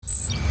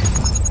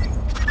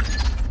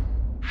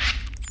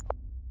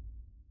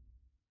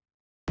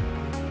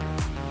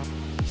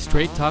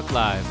Straight Talk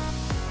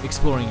Live,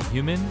 exploring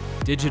human,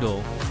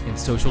 digital, and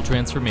social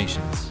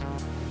transformations.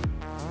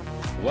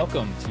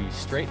 Welcome to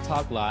Straight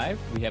Talk Live.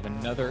 We have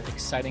another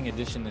exciting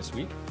edition this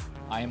week.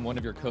 I am one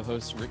of your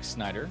co-hosts, Rick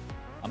Snyder.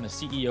 I'm the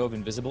CEO of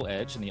Invisible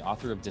Edge and the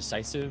author of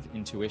Decisive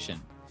Intuition.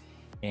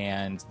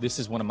 And this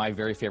is one of my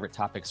very favorite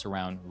topics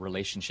around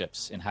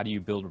relationships and how do you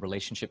build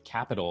relationship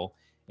capital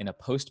in a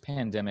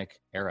post-pandemic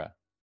era.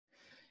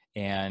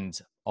 And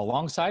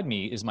alongside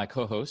me is my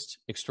co-host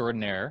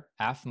extraordinaire,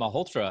 Af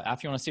Malhotra.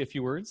 Af, you want to say a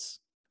few words?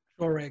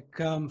 Sure, Rick.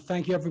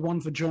 Thank you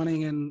everyone for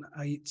joining in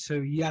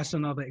to yet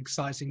another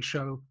exciting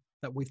show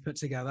that we've put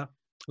together.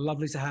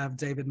 Lovely to have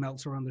David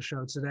Meltzer on the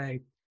show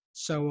today.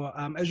 So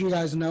as you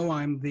guys know,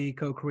 I'm the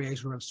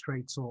co-creator of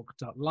Straight Talk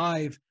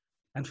Live.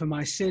 And for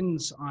my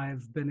sins,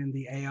 I've been in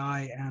the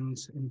AI and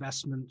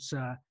investment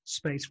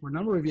space for a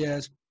number of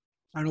years,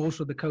 and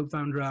also the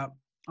co-founder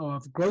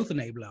of Growth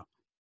Enabler.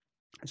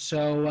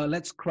 So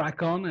let's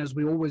crack on as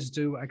we always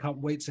do. I can't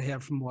wait to hear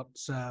from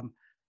what's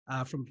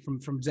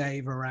from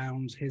Dave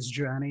around his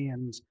journey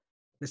and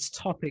this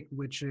topic,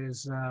 which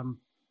is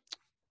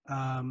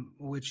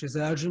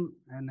urgent,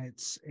 and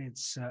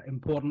it's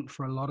important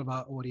for a lot of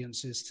our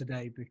audiences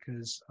today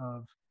because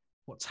of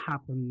what's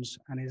happened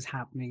and is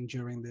happening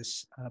during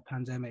this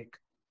pandemic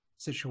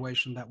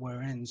situation that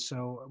we're in.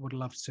 So I would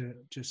love to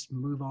just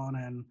move on,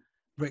 and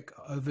Rick,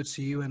 over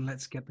to you, and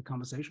let's get the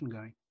conversation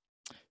going.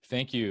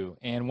 Thank you.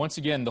 And once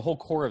again, the whole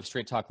core of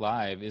Straight Talk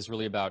Live is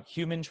really about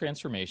human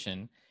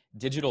transformation,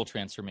 digital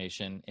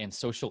transformation, and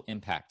social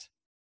impact.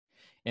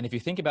 And if you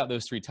think about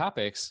those three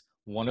topics,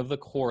 one of the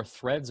core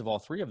threads of all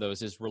three of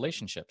those is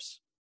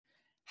relationships.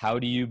 How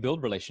do you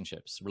build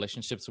relationships?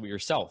 Relationships with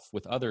yourself,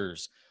 with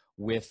others,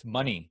 with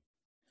money,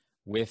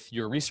 with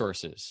your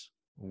resources,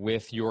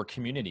 with your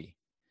community.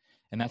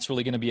 And that's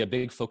really going to be a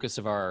big focus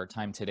of our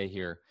time today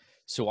here.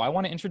 So I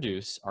want to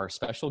introduce our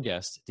special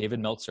guest, David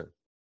Meltzer.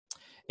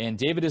 And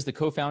David is the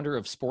co-founder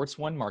of Sports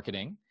One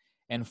Marketing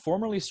and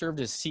formerly served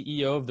as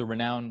CEO of the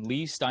renowned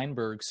Lee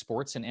Steinberg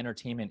Sports and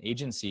Entertainment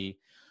Agency,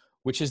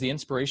 which is the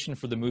inspiration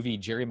for the movie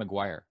Jerry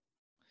Maguire.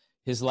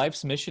 His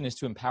life's mission is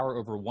to empower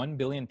over 1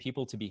 billion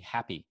people to be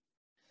happy.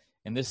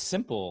 And this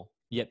simple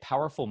yet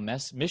powerful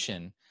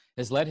mission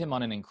has led him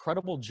on an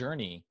incredible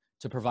journey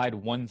to provide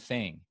one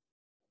thing: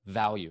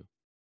 value.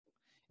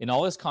 In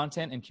all his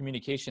content and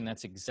communication,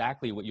 that's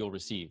exactly what you'll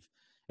receive.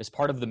 As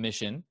part of the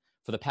mission,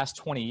 for the past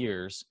 20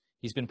 years,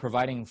 he's been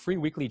providing free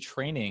weekly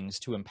trainings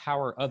to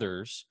empower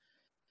others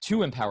to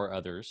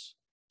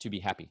be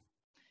happy.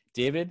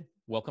 David,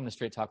 welcome to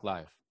Straight Talk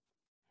Live.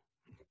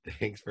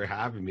 Thanks for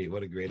having me.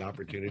 What a great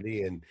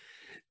opportunity and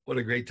what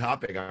a great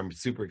topic. I'm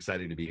super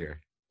excited to be here.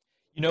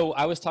 You know,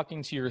 I was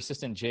talking to your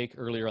assistant, Jake,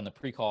 earlier on the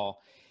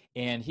pre-call,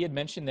 and he had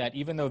mentioned that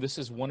even though this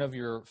is one of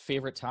your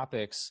favorite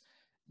topics,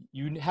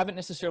 you haven't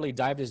necessarily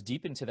dived as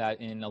deep into that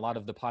in a lot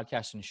of the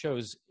podcasts and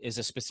shows as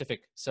a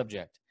specific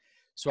subject.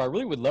 So I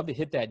really would love to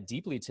hit that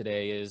deeply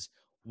today. Is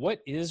what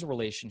is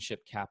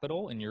relationship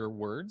capital in your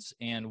words,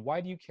 and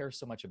why do you care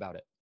so much about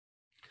it?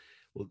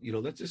 Well,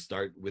 let's just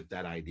start with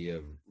that idea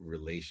of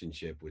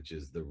relationship, which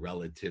is the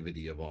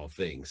relativity of all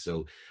things.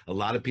 So a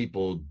lot of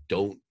people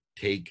don't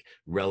take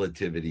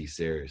relativity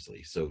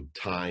seriously. So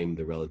time,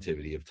 the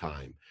relativity of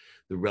time,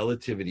 the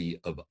relativity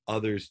of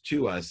others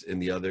to us,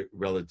 and the other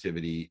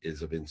relativity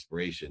is of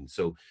inspiration.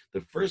 So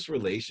the first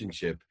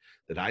relationship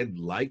that I'd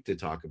like to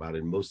talk about,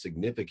 and most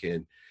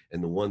significant,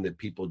 and the one that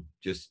people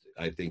just,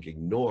 I think,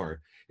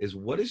 ignore, is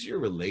what is your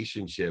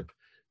relationship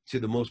to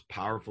the most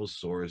powerful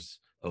source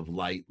of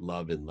light,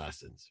 love, and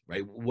lessons,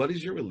 right? What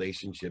is your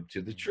relationship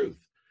to the truth,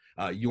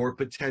 your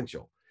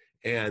potential?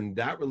 And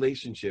that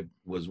relationship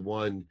was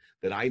one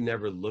that I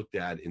never looked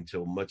at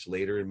until much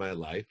later in my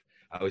life.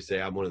 I always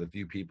say I'm one of the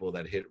few people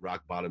that hit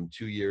rock bottom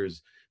 2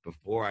 years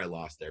before I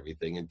lost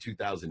everything. In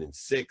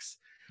 2006,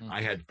 I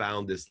had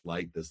found this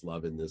light, this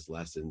love, and this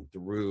lesson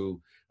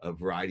through a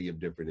variety of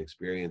different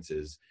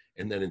experiences.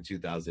 And then in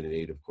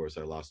 2008, of course,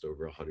 I lost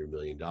over $100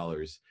 million.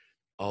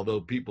 Although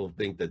people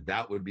think that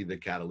that would be the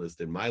catalyst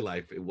in my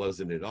life, it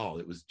wasn't at all.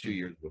 It was 2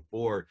 years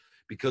before,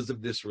 because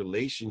of this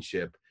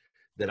relationship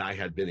that I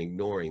had been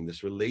ignoring,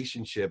 this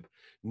relationship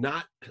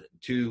not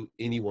to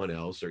anyone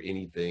else or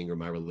anything, or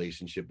my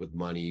relationship with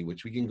money,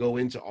 which we can go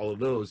into all of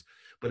those,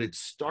 but it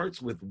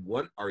starts with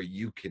what are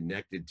you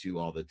connected to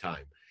all the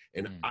time?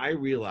 And I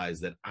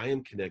realized that I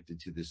am connected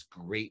to this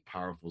great,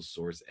 powerful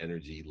source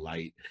energy,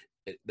 light,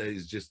 that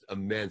is just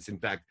immense. In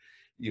fact,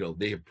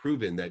 they have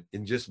proven that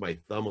in just my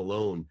thumb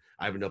alone,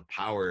 I have enough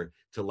power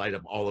to light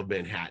up all of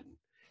Manhattan.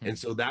 And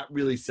so that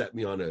really set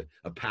me on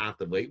a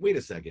path of like, wait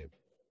a second,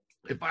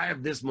 if I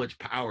have this much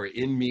power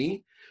in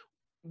me,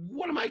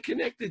 what am I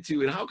connected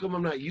to? And how come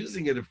I'm not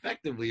using it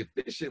effectively,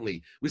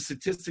 efficiently, with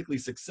statistically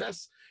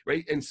success,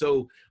 right? And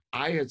so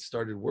I had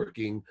started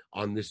working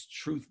on this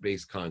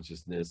truth-based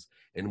consciousness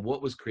and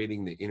what was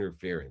creating the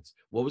interference,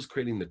 what was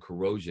creating the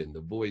corrosion,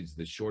 the voids,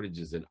 the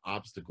shortages and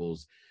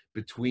obstacles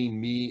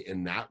between me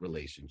and that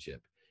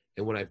relationship.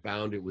 And what I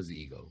found, it was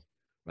ego,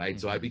 right?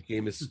 So I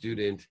became a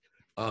student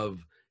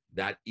of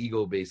that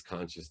ego-based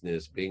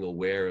consciousness, being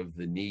aware of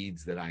the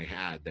needs that I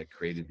had that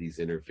created these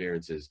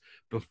interferences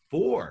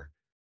before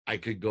I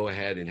could go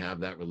ahead and have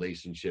that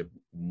relationship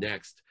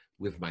next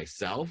with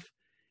myself.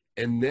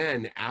 And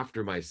then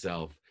after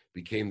myself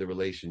became the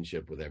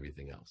relationship with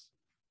everything else.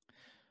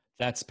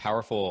 That's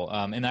powerful.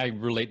 And I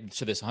relate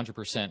to this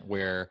 100%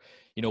 where,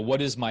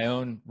 what is my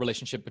own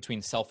relationship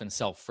between self and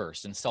self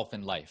first, and self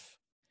and life,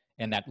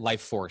 and that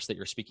life force that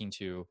you're speaking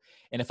to.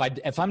 And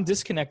if I'm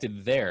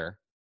disconnected there,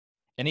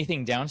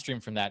 anything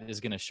downstream from that is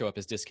going to show up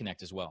as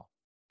disconnect as well.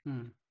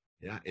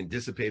 Yeah, and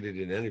dissipated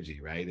in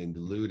energy, right? And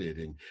diluted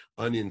and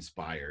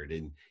uninspired.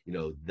 And,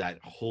 that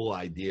whole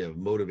idea of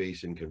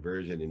motivation,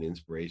 conversion, and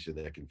inspiration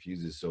that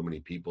confuses so many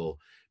people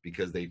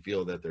because they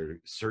feel that they're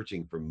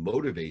searching for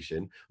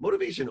motivation.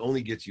 Motivation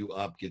only gets you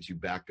up, gets you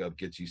back up,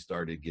 gets you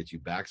started, gets you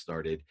back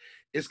started.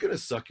 It's going to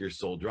suck your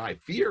soul dry.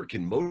 Fear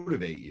can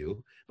motivate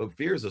you, but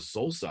fear is a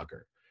soul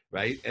sucker,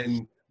 right?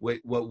 And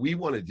what we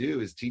want to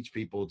do is teach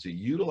people to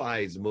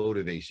utilize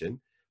motivation,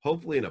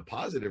 hopefully in a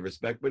positive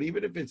respect, but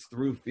even if it's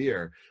through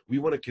fear, we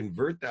want to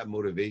convert that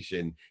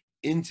motivation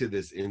into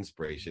this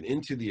inspiration,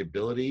 into the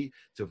ability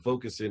to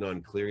focus in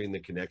on clearing the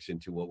connection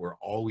to what we're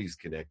always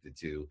connected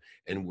to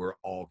and we're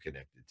all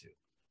connected to.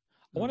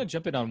 I want to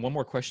jump in on one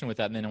more question with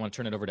that, and then I want to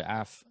turn it over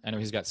to Af. I know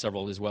he's got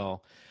several as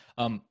well.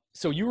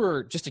 So you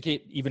were, just to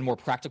get even more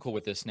practical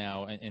with this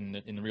now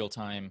in real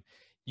time,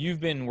 you've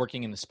been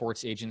working in the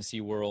sports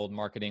agency world,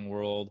 marketing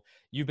world.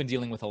 You've been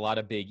dealing with a lot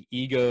of big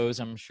egos,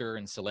 I'm sure,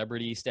 and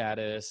celebrity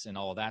status and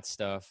all of that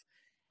stuff.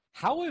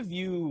 How have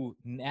you,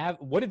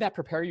 what did that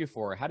prepare you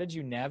for? How did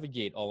you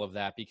navigate all of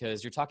that?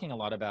 Because you're talking a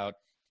lot about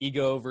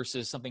ego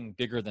versus something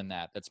bigger than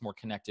that, that's more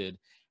connected.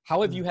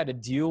 How have you had to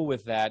deal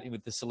with that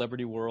with the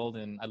celebrity world?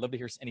 And I'd love to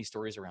hear any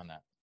stories around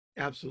that.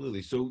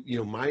 Absolutely. So,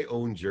 my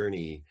own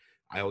journey,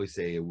 I always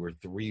say we're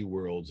 3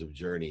 worlds of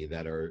journey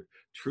that are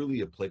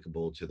truly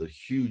applicable to the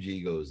huge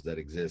egos that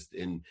exist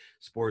in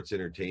sports,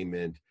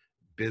 entertainment,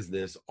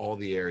 business, all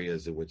the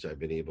areas in which I've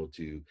been able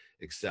to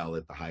excel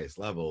at the highest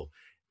level.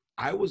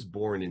 I was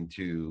born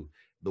into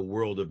the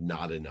world of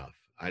not enough.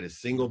 I had a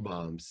single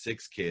mom,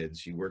 6 kids.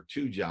 She worked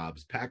 2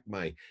 jobs, packed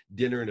my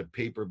dinner in a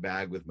paper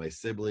bag with my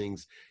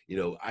siblings.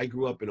 I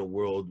grew up in a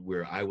world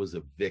where I was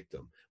a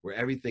victim, where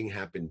everything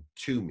happened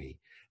to me.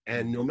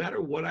 And no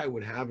matter what I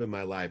would have in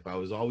my life, I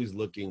was always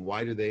looking,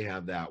 why do they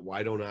have that?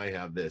 Why don't I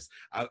have this?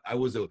 I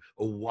was a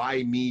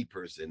why me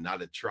person,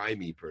 not a try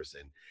me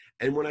person.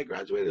 And when I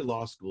graduated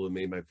law school and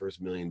made my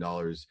first $1 million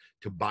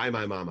to buy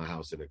my mom a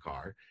house and a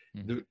car,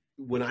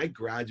 when I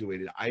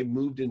graduated, I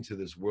moved into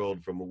this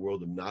world from a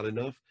world of not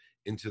enough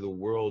into the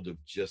world of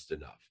just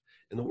enough.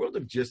 And the world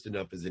of just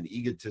enough is an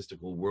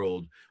egotistical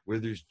world where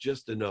there's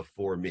just enough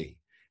for me.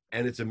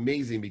 And it's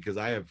amazing because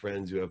I have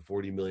friends who have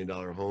 $40 million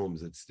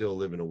homes that still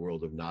live in a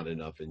world of not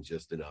enough and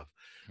just enough.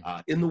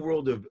 In the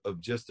world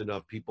of just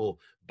enough, people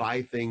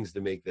buy things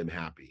to make them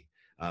happy,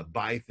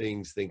 buy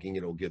things thinking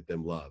it'll get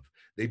them love.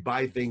 They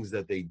buy things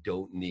that they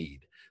don't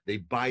need. They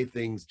buy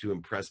things to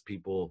impress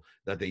people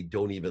that they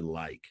don't even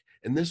like.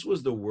 And this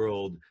was the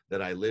world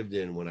that I lived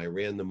in when I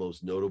ran the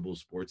most notable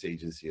sports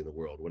agency in the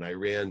world, when I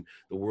ran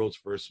the world's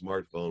first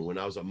smartphone, when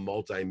I was a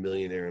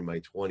multi-millionaire in my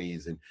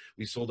 20s, and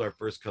we sold our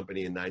first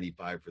company in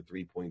 95 for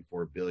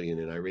 $3.4 billion,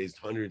 and I raised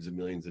hundreds of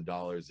millions of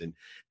dollars, and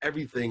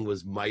everything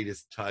was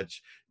Midas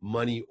touch,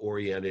 money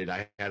oriented.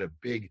 I had a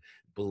big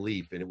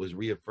belief, and it was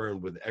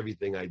reaffirmed with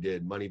everything I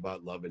did: money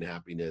bought love and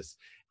happiness.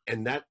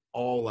 And that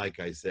all, like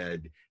I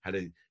said, had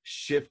a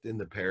shift in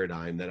the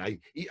paradigm that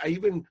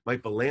my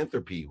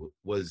philanthropy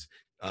was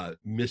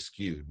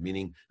miscued,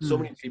 meaning so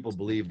many people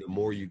believe the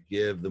more you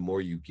give, the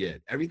more you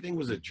get. Everything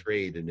was a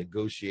trade, a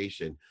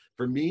negotiation.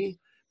 For me,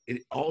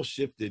 it all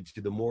shifted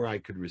to the more I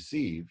could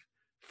receive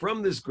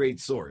from this great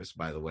source,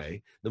 by the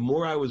way. The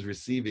more I was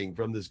receiving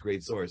from this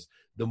great source,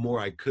 the more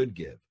I could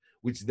give.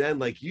 Which then,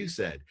 like you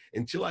said,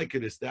 until I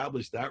could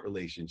establish that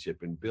relationship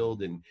and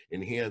build and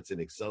enhance and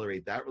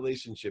accelerate that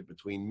relationship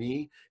between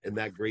me and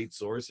that great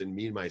source and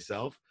me and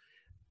myself,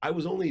 I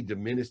was only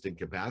diminished in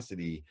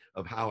capacity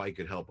of how I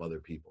could help other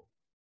people.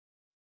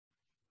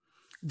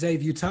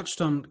 Dave, you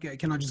touched on,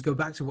 can I just go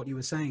back to what you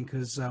were saying?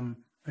 Because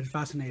it's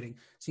fascinating.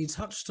 So you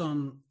touched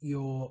on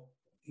your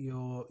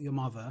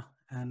mother,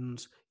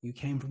 and you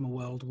came from a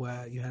world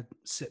where you had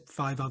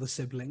 5 other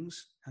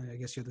siblings. I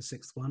guess you're the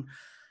 6th one.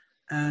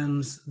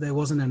 And there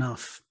wasn't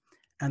enough.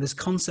 And this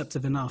concept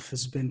of enough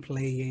has been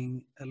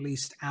plaguing at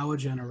least our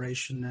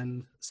generation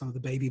and some of the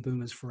baby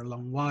boomers for a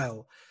long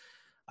while.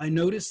 I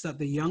noticed that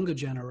the younger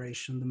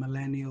generation, the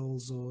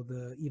millennials or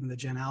even the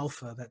Gen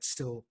Alpha,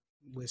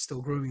 we're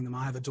still grooming them.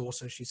 I have a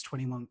daughter, she's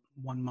 21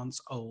 months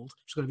old.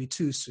 She's going to be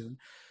 2 soon.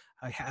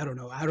 I don't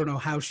know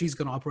how she's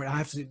going to operate. I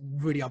have to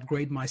really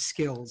upgrade my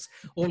skills.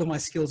 All of my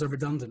skills are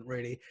redundant,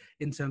 really,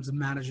 in terms of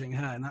managing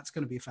her. And that's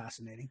going to be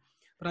fascinating.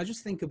 But I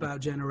just think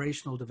about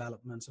generational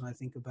development, and I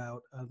think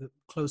about the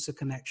closer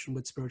connection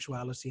with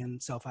spirituality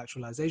and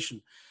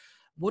self-actualization.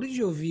 What is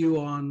your view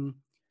on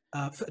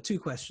 2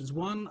 questions?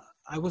 One,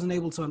 I wasn't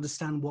able to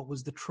understand what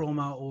was the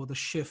trauma or the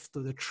shift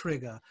or the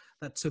trigger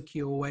that took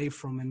you away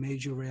from and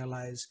made you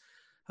realize,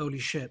 holy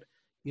shit,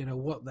 you know,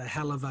 what the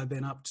hell have I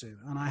been up to?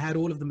 And I had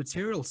all of the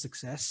material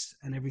success,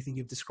 and everything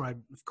you've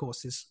described, of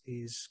course,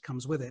 is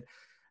comes with it.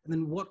 And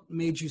then what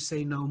made you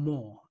say no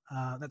more?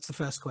 That's the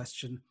first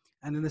question.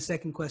 And then the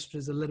second question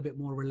is a little bit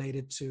more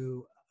related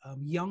to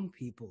young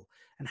people,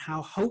 and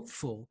how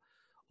hopeful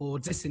or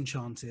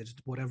disenchanted,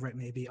 whatever it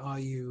may be, are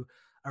you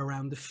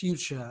around the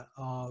future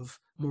of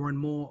more and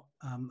more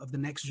of the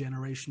next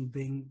generation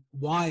being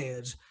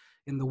wired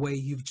in the way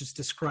you've just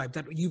described,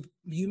 that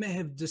you may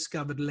have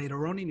discovered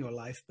later on in your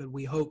life, but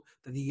we hope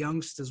that the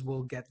youngsters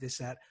will get this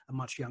at a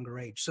much younger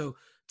age. So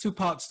two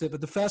parts to it,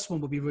 but the first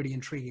one will be really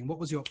intriguing. What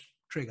was your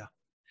trigger?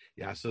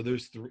 Yeah, so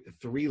there's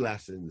three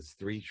lessons,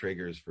 three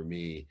triggers for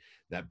me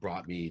that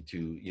brought me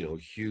to, you know,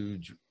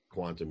 huge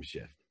quantum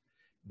shift.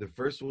 The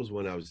first was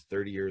when I was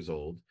 30 years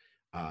old.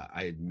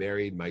 I had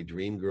married my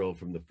dream girl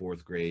from the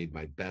 4th grade.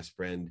 My best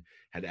friend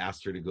had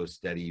asked her to go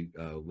study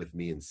with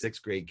me in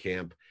 6th grade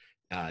camp.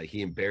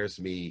 He embarrassed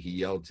me. He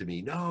yelled to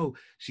me, "No,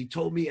 she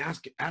told me,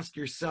 ask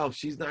yourself.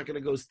 She's not going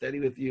to go study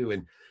with you."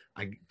 And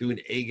I threw an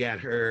egg at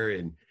her.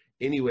 And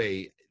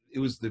anyway, it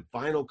was the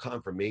final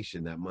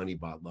confirmation that money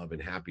bought love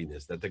and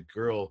happiness, that the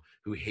girl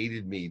who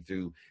hated me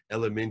through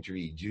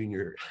elementary,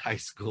 junior, high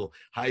school,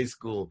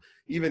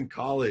 even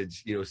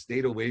college, you know,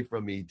 stayed away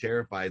from me,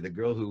 terrified. The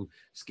girl who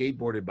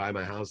skateboarded by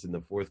my house in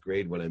the 4th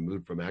grade when I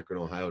moved from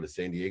Akron, Ohio to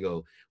San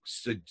Diego,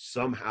 should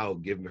somehow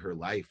give her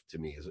life to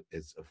me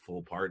as a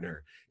full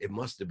partner. It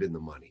must have been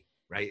the money,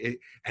 right?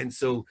 And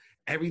so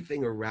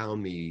everything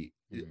around me,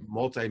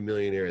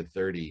 multi-millionaire at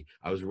 30,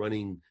 I was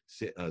running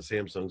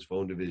Samsung's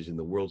phone division,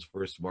 the world's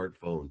first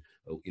smartphone,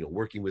 you know,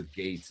 working with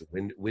Gates,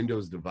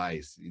 Windows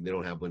device. They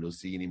don't have Windows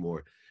C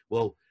anymore.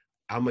 Well,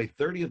 on my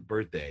 30th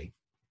birthday,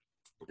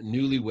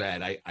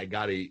 newlywed, I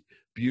got a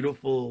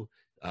beautiful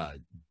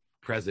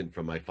present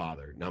from my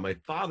father. Now, my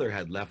father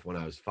had left when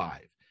I was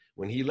 5.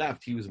 When he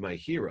left, he was my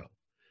hero.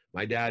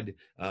 My dad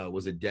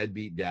was a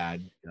deadbeat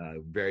dad,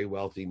 very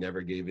wealthy,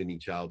 never gave any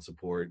child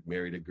support,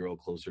 married a girl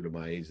closer to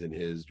my age than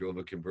his, drove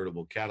a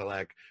convertible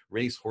Cadillac,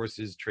 raced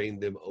horses,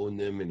 trained them, owned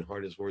them, and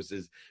harnessed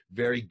horses,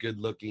 very good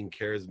looking,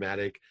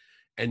 charismatic.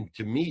 And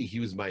to me, he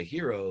was my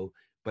hero.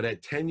 But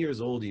at 10 years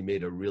old, he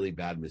made a really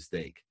bad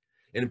mistake.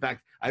 And in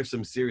fact, I have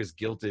some serious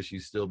guilt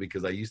issues still,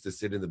 because I used to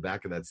sit in the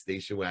back of that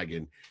station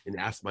wagon and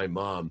ask my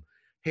mom,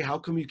 "Hey, how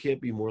come you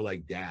can't be more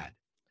like dad?"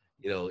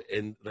 You know,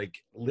 and like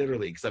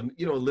literally, because I'm,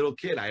 you know, a little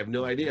kid, I have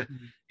no idea.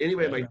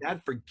 Anyway, my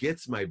dad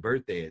forgets my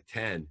birthday at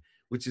 10,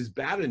 which is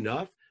bad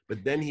enough,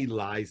 but then he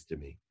lies to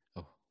me.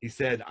 He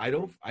said, I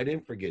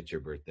didn't forget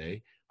your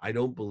birthday. I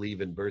don't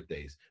believe in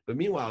birthdays. But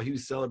meanwhile, he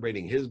was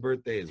celebrating his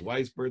birthday, his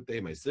wife's birthday,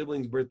 my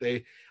sibling's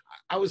birthday.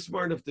 I was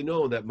smart enough to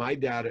know that my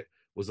dad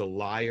was a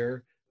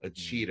liar, a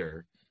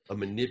cheater, a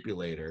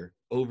manipulator,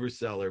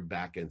 overseller,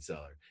 back-end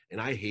seller.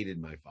 And I hated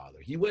my father.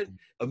 He went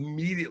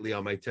immediately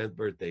on my 10th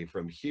birthday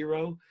from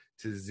hero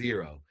to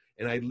zero.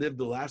 And I lived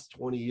the last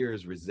 20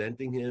 years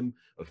resenting him,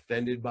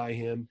 offended by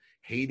him,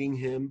 hating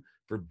him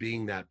for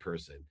being that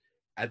person.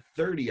 At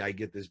 30, I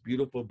get this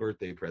beautiful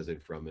birthday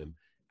present from him.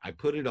 I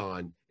put it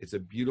on. It's a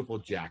beautiful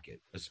jacket,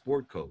 a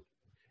sport coat.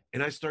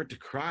 And I start to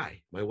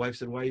cry. My wife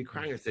said, "Why are you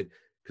crying?" I said,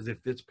 "Because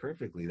it fits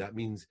perfectly. That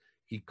means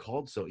he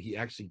called, so he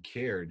actually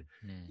cared,"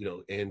 you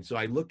know. And so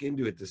I look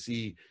into it to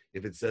see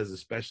if it says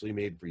especially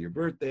made for your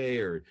birthday,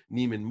 or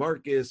Neiman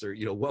Marcus, or,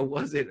 you know, what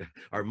was it?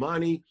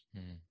 Armani.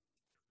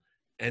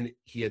 And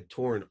he had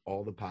torn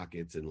all the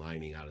pockets and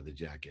lining out of the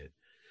jacket.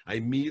 I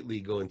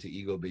immediately go into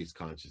ego-based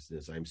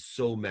consciousness. I'm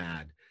so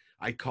mad.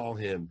 I call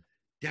him,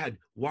 "Dad,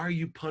 why are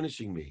you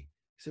punishing me?"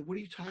 He said, "What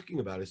are you talking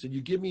about?" I said,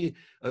 "You give me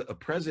a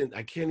present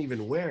I can't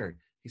even wear."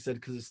 He said,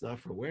 "Because it's not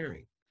for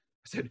wearing."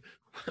 I said,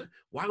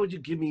 "Why would you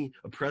give me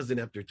a present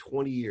after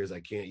 20 years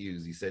I can't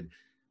use?" He said,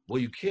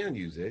 "Well, you can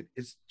use it.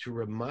 It's to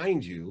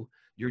remind you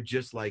you're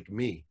just like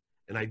me.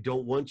 And I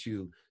don't want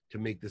you to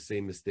make the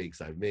same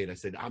mistakes I've made." I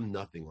said, "I'm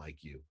nothing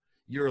like you.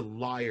 You're a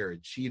liar, a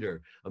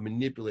cheater, a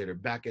manipulator,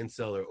 back-end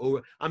seller.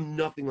 Or I'm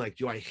nothing like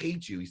you. I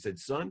hate you." He said,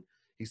 "Son,"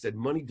 he said,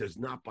 "money does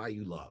not buy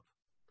you love.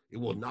 It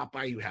will not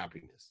buy you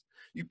happiness.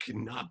 You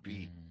cannot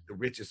be the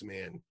richest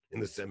man in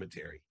the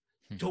cemetery.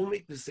 Don't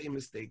make the same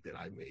mistake that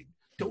I made.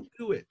 Don't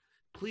do it.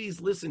 Please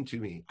listen to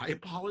me. I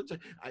apologize."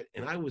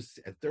 And I was,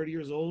 at 30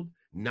 years old,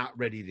 not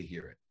ready to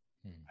hear it.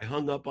 I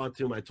hung up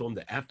onto him. I told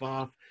him to F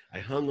off. I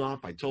hung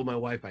off. I told my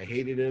wife I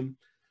hated him.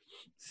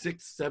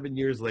 6, 7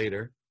 years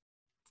later,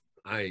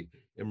 I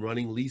am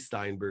running Lee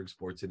Steinberg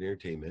Sports and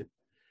Entertainment.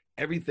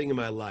 Everything in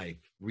my life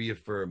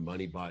reaffirmed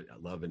money bought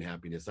love and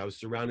happiness. I was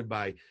surrounded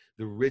by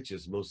the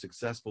richest, most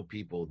successful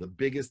people, the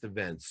biggest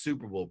events,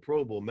 Super Bowl,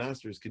 Pro Bowl,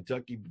 Masters,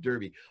 Kentucky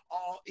Derby,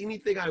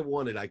 anything I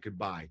wanted, I could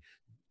buy.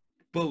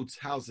 Boats,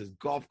 houses,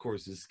 golf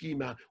courses, ski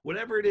mount,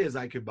 whatever it is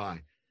I could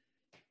buy.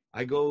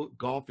 I go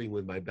golfing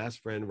with my best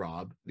friend,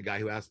 Rob, the guy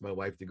who asked my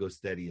wife to go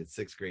steady at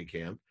 6th grade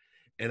camp.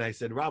 And I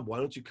said, "Rob, why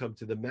don't you come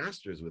to the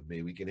Masters with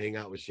me? We can hang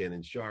out with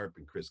Shannon Sharp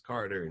and Chris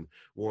Carter and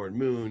Warren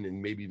Moon, and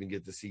maybe even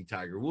get to see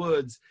Tiger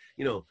Woods,"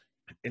 you know.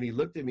 And he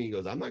looked at me, he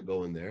goes, "I'm not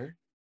going there."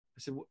 I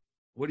said,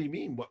 "What do you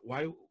mean?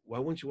 Why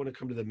wouldn't you want to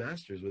come to the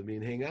Masters with me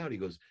and hang out?" He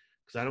goes,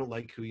 because I don't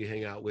like who you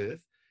hang out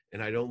with,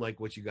 and I don't like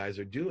what you guys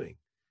are doing.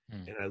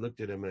 Hmm. And I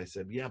looked at him and I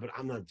said, yeah, but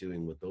I'm not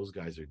doing what those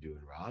guys are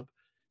doing, Rob.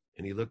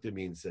 And he looked at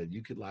me and said,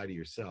 you could lie to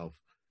yourself.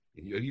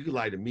 You could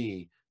lie to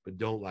me, but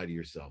don't lie to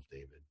yourself,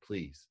 David.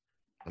 Please.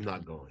 I'm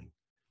not going.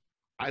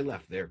 I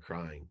left there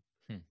crying.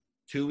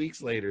 2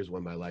 weeks later is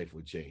when my life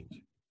would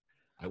change.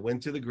 I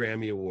went to the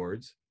Grammy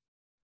Awards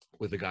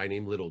with a guy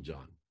named Little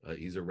John.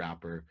 He's a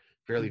rapper,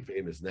 fairly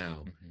famous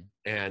now.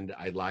 And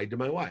I lied to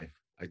my wife.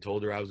 I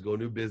told her I was going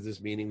to a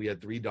business meeting. We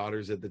had 3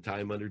 daughters at the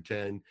time, under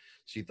 10.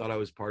 She thought I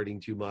was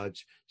partying too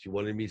much. She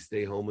wanted me to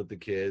stay home with the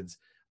kids.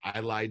 I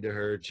lied to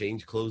her,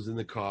 changed clothes in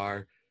the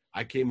car.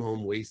 I came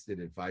home wasted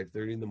at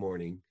 5:30 in the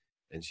morning,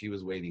 and she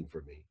was waiting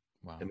for me.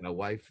 Wow. And my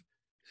wife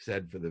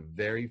said for the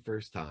very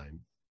first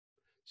time,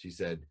 she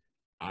said,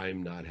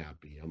 I'm not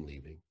happy. I'm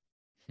leaving.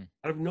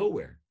 Out of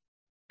nowhere.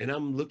 And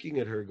I'm looking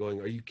at her going,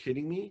 are you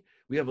kidding me?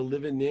 We have a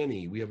live-in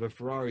nanny. We have a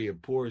Ferrari, a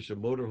Porsche, a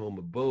motorhome,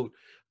 a boat.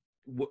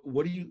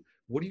 What are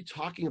you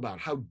talking about?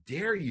 How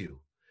dare you?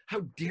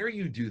 How dare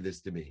you do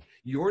this to me?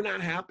 You're not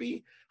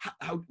happy?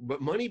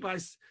 But money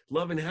buys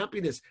love and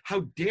happiness.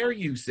 How dare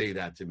you say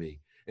that to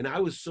me? And I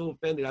was so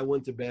offended. I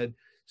went to bed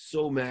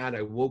so mad.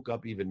 I woke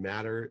up even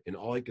madder. And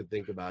all I could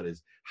think about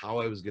is how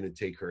I was going to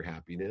take her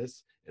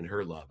happiness and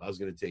her love. I was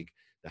going to take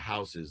the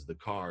houses, the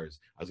cars.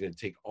 I was going to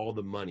take all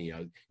the money.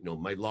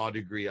 My law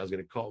degree. I was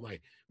going to call my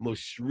most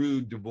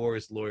shrewd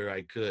divorce lawyer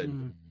I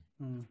could.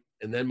 And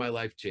then my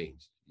life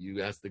changed.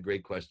 You asked the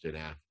great question,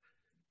 Af.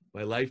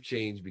 My life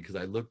changed because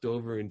I looked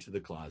over into the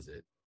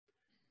closet,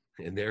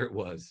 and there it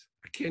was.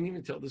 I can't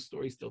even tell the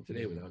story still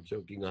today without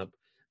choking up.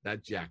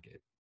 That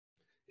jacket.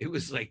 It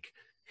was like,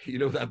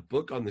 that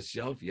book on the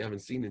shelf you haven't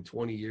seen in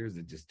 20 years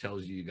that just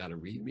tells you got to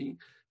read me.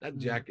 That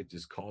jacket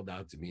just called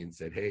out to me and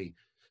said, hey,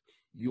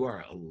 you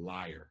are a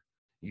liar.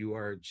 You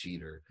are a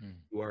cheater.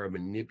 You are a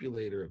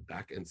manipulator, a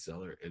back-end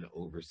seller, and an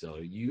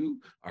overseller.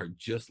 You are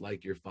just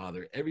like your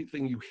father.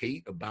 Everything you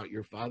hate about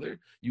your father,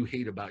 you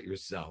hate about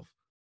yourself.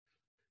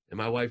 And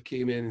my wife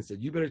came in and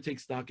said, you better take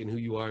stock in who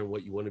you are and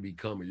what you want to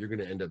become, or you're going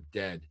to end up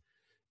dead.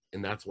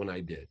 And that's when I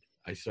did.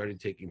 I started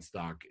taking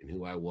stock in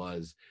who I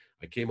was.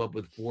 I came up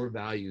with 4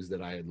 values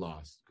that I had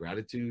lost.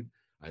 Gratitude.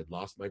 I had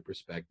lost my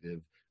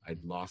perspective.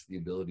 I'd lost the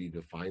ability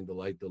to find the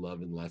light, the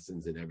love, and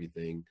lessons in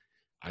everything.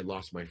 I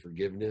lost my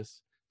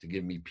forgiveness to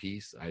give me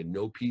peace. I had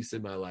no peace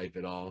in my life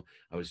at all.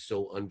 I was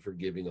so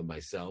unforgiving of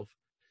myself.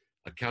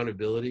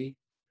 Accountability.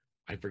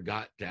 I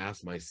forgot to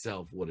ask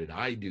myself, what did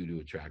I do to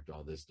attract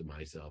all this to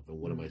myself? And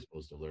what am I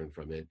supposed to learn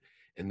from it?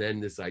 And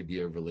then this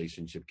idea of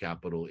relationship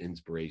capital,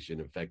 inspiration,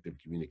 effective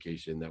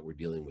communication that we're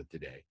dealing with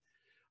today.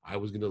 I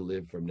was going to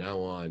live from now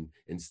on,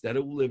 instead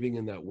of living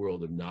in that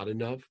world of not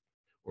enough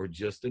or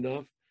just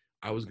enough,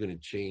 I was going to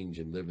change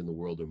and live in the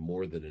world of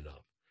more than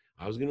enough.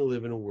 I was going to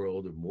live in a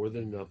world of more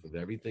than enough of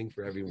everything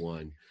for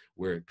everyone,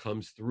 where it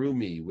comes through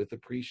me with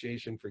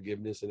appreciation,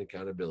 forgiveness, and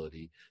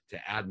accountability to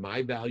add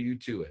my value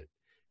to it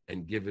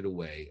and give it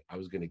away. I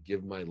was going to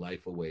give my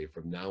life away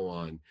from now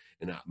on.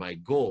 And my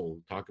goal,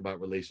 talk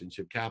about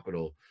relationship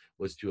capital,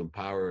 was to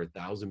empower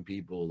 1,000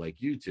 people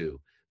like you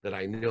two that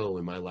I know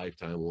in my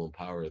lifetime will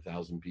empower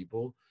 1,000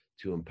 people,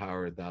 to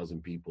empower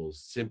 1,000 people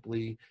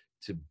simply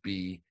to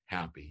be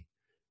happy,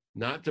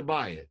 not to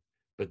buy it,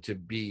 but to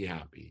be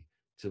happy,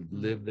 to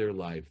live their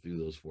life through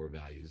those 4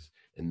 values.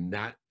 And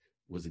that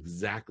was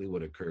exactly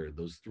what occurred.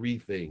 Those 3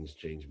 things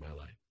changed my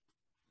life.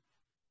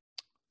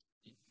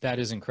 That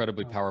is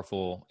incredibly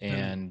powerful.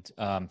 And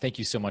thank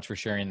you so much for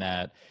sharing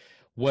that.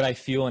 What I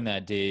feel in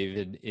that,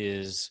 David,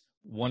 is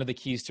one of the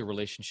keys to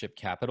relationship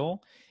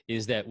capital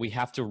is that we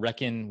have to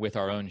reckon with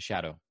our own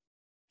shadow.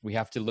 We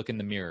have to look in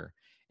the mirror.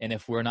 And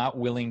if we're not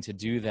willing to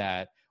do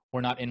that,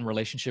 we're not in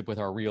relationship with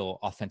our real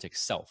authentic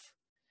self.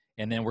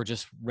 And then we're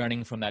just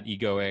running from that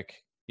egoic,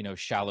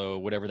 shallow,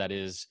 whatever that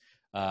is,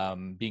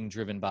 being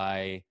driven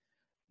by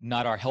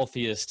not our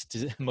healthiest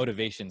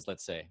motivations,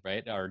 let's say,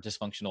 right? Our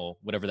dysfunctional,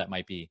 whatever that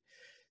might be.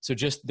 So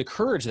just the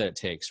courage that it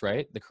takes,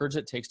 right? The courage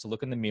that it takes to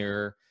look in the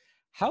mirror.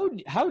 How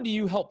do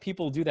you help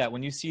people do that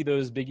when you see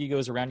those big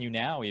egos around you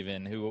now,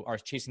 even, who are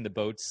chasing the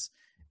boats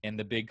and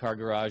the big car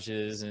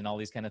garages and all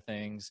these kind of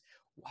things?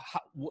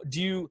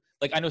 Do you,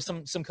 I know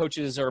some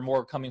coaches are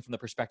more coming from the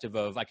perspective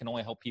of, I can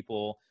only help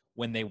people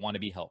when they want to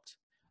be helped.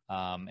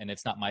 And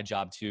it's not my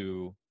job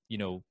to,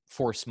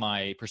 force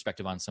my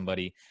perspective on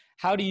somebody.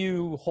 How do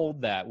you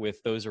hold that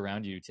with those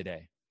around you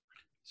today?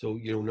 So,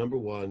 number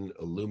one,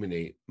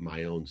 illuminate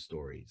my own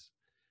stories,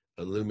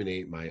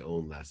 illuminate my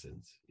own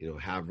lessons,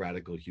 have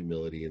radical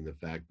humility in the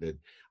fact that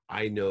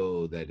I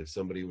know that if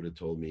somebody would have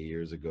told me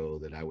years ago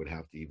that I would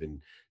have to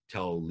even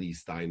tell Lee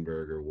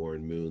Steinberg or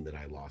Warren Moon that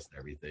I lost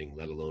everything,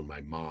 let alone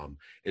my mom.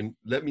 And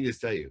let me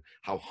just tell you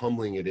how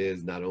humbling it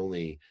is, not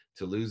only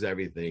to lose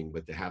everything,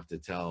 but to have to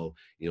tell,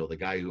 the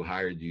guy who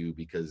hired you,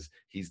 because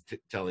he's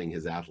telling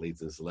his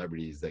athletes and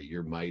celebrities that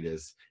you're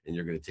Midas and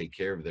you're going to take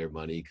care of their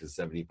money, because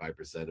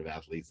 75% of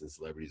athletes and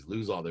celebrities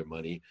lose all their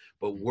money.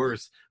 But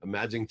worse,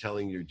 imagine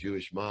telling your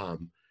Jewish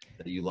mom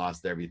that you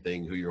lost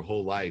everything, who your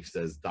whole life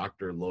says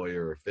doctor,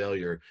 lawyer, or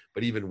failure.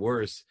 But even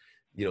worse,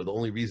 you know, the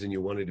only reason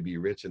you wanted to be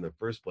rich in the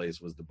first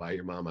place was to buy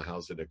your mom a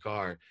house and a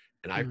car.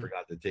 And I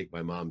forgot to take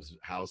my mom's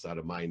house out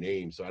of my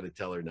name. So I had to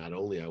tell her not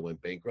only I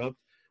went bankrupt,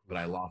 but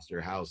I lost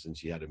her house and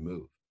she had to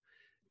move.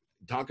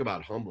 Talk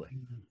about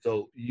humbling.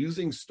 So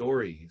using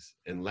stories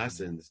and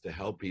lessons to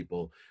help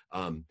people.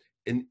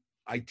 And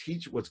I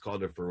teach what's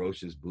called a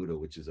ferocious Buddha,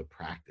 which is a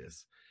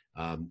practice.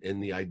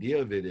 And the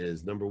idea of it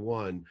is, number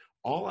one,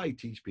 all I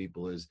teach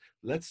people is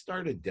let's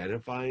start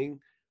identifying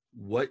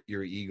what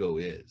your ego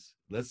is.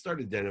 Let's start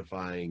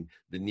identifying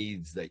the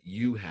needs that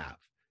you have,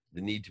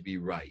 the need to be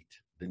right,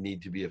 the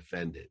need to be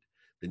offended,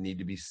 the need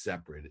to be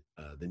separate,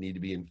 the need to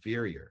be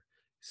inferior,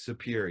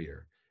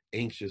 superior,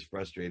 anxious,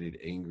 frustrated,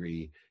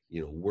 angry,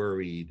 you know,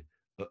 worried,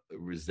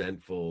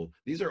 resentful.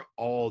 These are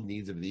all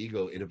needs of the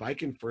ego. And if I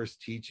can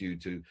first teach you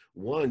to,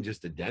 one,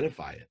 just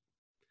identify it,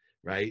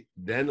 right?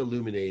 Then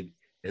illuminate,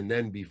 and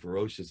then be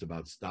ferocious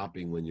about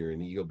stopping when you're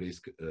in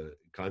ego-based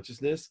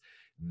consciousness,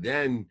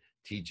 then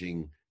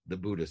teaching the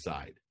Buddha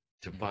side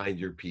to find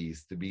your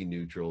peace, to be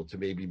neutral, to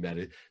maybe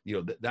meditate. You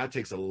know, that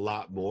takes a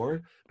lot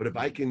more. But if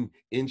I can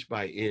inch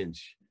by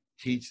inch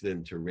teach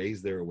them to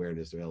raise their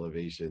awareness, their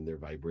elevation, their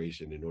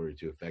vibration in order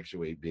to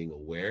effectuate being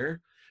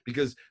aware,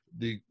 because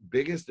the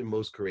biggest and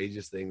most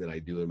courageous thing that I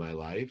do in my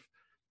life,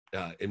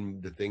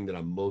 and the thing that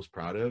I'm most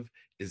proud of,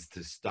 is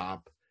to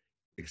stop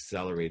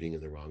accelerating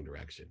in the wrong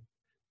direction,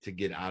 to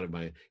get out of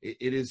my,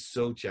 it is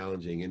so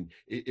challenging. And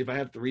if I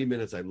have 3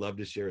 minutes, I'd love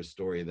to share a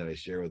story that I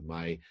share with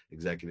my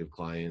executive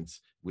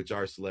clients, which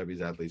are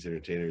celebrities, athletes,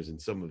 entertainers,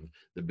 and some of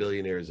the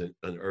billionaires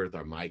on earth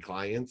are my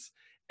clients.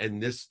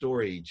 And this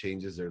story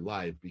changes their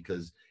life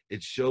because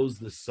it shows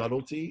the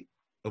subtlety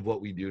of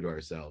what we do to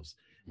ourselves.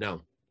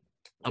 Now,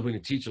 I'm going to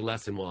teach a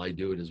lesson while I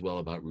do it as well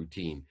about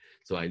routine.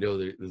 So I know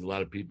there's a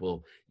lot of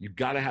people, you've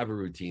got to have a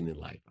routine in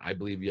life. I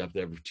believe you have to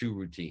have 2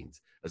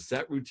 routines, a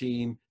set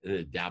routine and an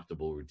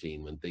adaptable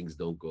routine when things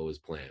don't go as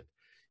planned.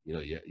 You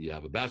know, you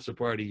have a bachelor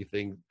party, you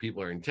think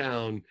people are in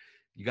town,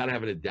 you got to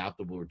have an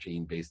adaptable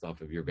routine based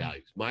off of your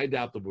values. My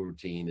adaptable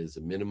routine is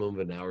a minimum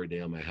of an hour a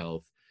day on my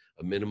health,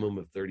 a minimum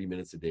of 30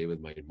 minutes a day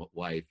with my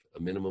wife, a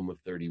minimum of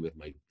 30 with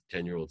my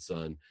 10-year-old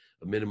son,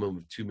 a minimum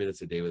of 2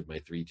 minutes a day with my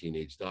 3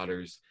 teenage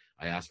daughters.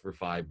 I asked for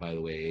 5, by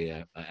the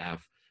way,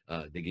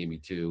 they gave me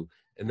 2.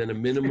 And then a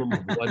minimum of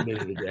 1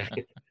 minute a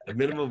day, a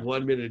minimum of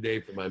 1 minute a day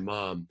for my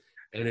mom.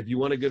 And if you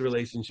want a good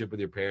relationship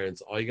with your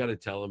parents, all you got to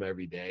tell them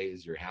every day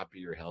is you're happy,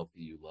 you're healthy,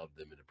 you love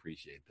them and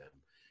appreciate them.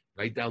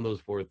 Write down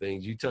those 4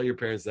 things. You tell your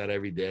parents that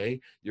every day,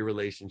 your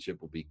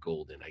relationship will be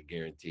golden. I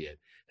guarantee it.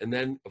 And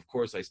then, of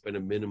course, I spend a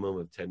minimum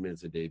of 10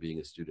 minutes a day being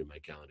a student in my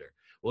calendar.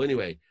 Well,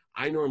 anyway,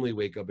 I normally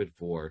wake up at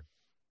 4.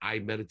 I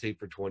meditate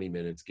for 20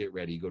 minutes, get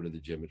ready, go to the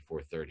gym at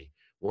 4:30.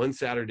 One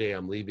Saturday,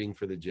 I'm leaving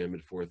for the gym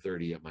at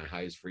 4:30 at my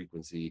highest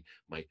frequency,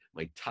 my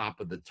top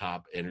of the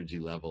top energy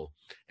level.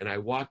 And I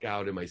walk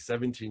out and my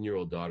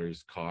 17-year-old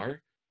daughter's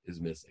car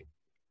is missing.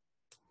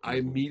 I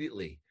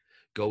immediately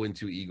go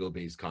into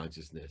ego-based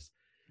consciousness.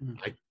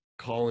 I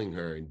calling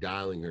her and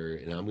dialing her,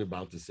 and I'm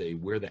about to say,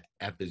 where the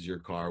F is your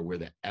car? Where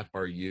the F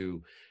are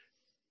you?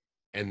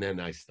 And then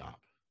I stop.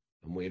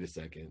 Wait a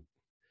second.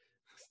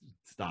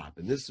 Stop.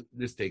 And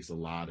this takes a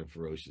lot of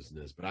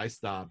ferociousness, but I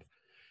stop.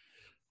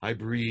 I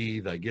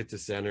breathe, I get to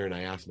center, and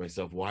I ask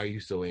myself, why are you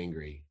so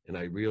angry? And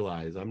I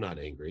realize I'm not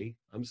angry.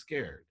 I'm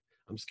scared.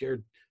 I'm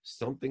scared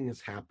something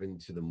has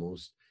happened to the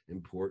most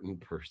important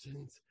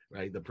persons,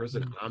 right? The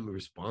person I'm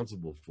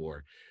responsible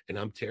for, and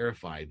I'm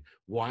terrified.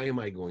 Why am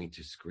I going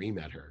to scream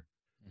at her?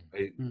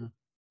 Right?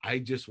 I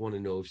just want to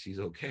know if she's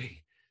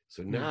okay.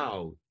 So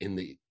now in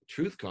the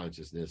truth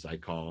consciousness, I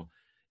call,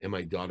 and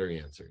my daughter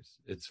answers.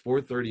 It's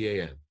 4:30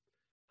 a.m.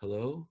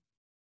 Hello?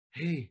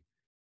 Hey,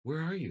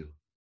 where are you?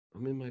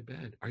 I'm in my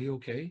bed. Are you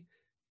okay?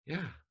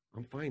 Yeah,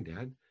 I'm fine,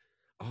 Dad.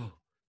 Oh,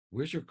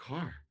 where's your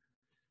car?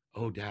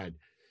 Oh, Dad,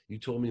 you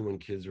told me when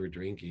kids were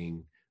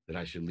drinking that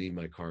I should leave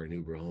my car and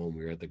Uber home.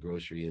 We were at the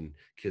grocery and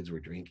kids were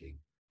drinking.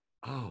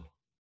 Oh,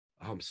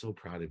 I'm so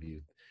proud of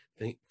you.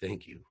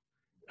 Thank you.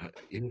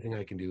 Anything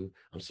I can do?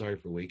 I'm sorry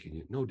for waking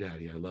you. No,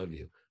 Daddy, I love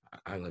you.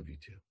 I love you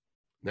too.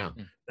 Now,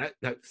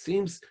 that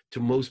seems to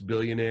most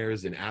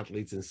billionaires and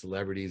athletes and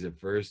celebrities at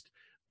first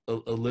a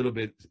little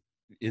bit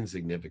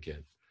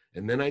insignificant.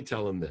 And then I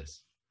tell them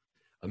this.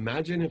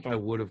 Imagine if I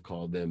would have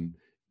called them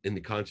in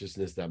the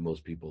consciousness that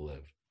most people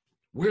live.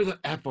 Where the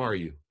F are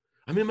you?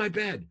 I'm in my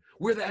bed.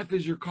 Where the F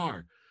is your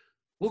car?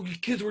 Well, your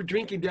kids were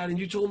drinking, Dad, and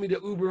you told me to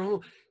Uber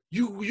home.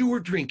 You were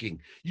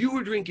drinking. You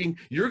were drinking.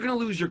 You're going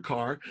to lose your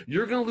car.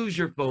 You're going to lose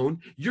your phone.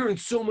 You're in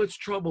so much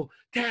trouble.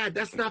 Dad,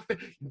 that's not fair.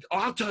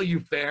 I'll tell you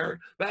fair.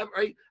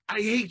 Right?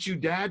 I hate you,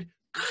 Dad.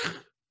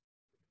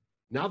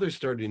 Now they're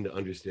starting to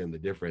understand the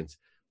difference.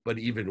 But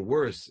even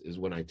worse is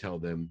when I tell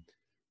them,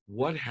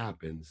 what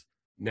happens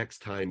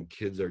next time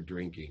kids are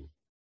drinking?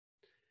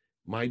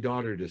 My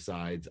daughter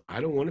decides, I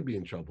don't want to be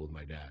in trouble with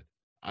my dad.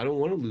 I don't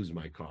want to lose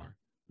my car.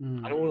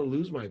 I don't want to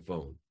lose my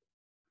phone.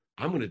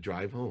 I'm going to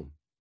drive home.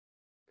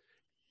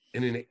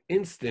 And in an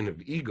instant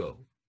of ego,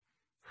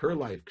 her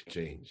life could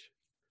change.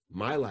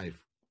 My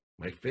life,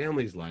 my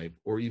family's life,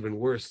 or even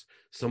worse,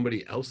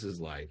 somebody else's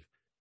life.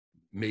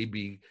 may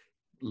be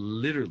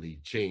literally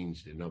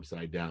changed and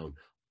upside down,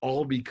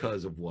 all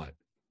because of what?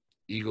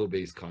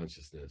 Ego-based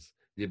consciousness,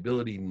 the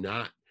ability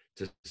not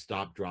to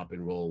stop, drop,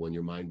 and roll when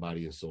your mind,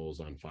 body, and soul is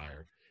on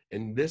fire.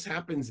 And this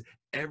happens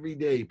every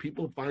day.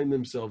 People find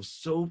themselves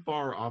so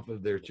far off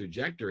of their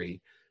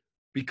trajectory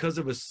because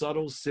of a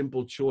subtle,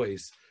 simple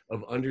choice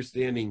of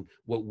understanding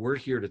what we're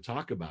here to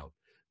talk about,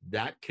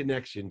 that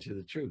connection to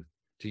the truth,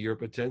 to your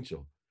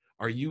potential.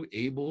 Are you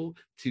able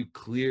to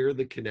clear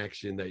the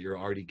connection that you're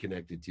already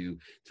connected to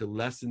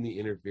lessen the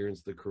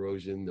interference, the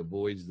corrosion, the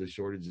voids, the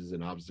shortages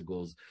and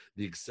obstacles,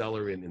 the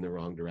accelerant in the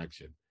wrong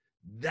direction?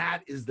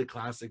 That is the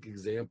classic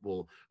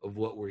example of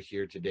what we're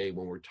here today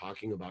when we're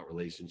talking about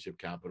relationship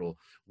capital.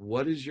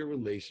 What is your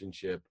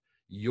relationship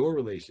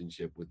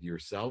with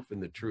yourself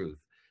and the truth,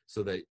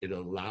 so that it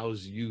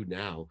allows you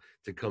now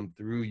to come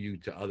through you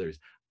to others?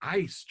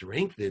 I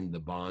strengthened the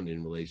bond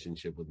in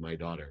relationship with my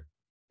daughter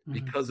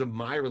because of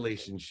my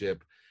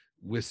relationship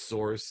with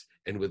Source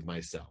and with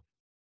myself.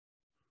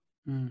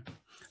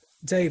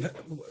 Dave,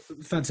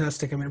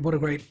 fantastic. I mean, what a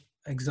great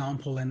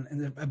example,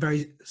 and a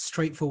very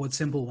straightforward,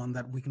 simple one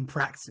that we can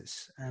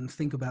practice and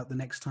think about the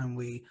next time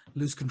we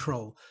lose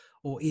control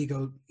or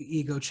ego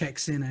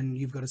checks in and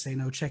you've got to say,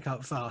 no, check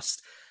out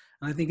fast.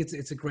 And I think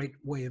it's a great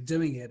way of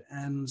doing it.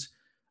 And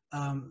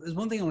there's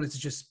one thing I wanted to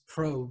just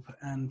probe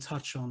and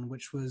touch on,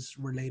 which was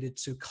related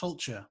to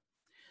culture.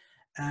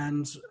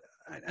 And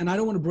I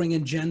don't want to bring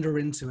in gender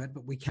into it,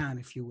 but we can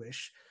if you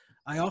wish.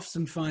 I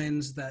often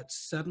find that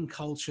certain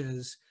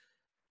cultures,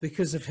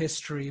 because of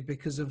history,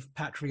 because of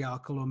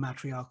patriarchal or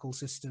matriarchal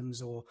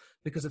systems, or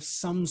because of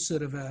some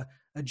sort of a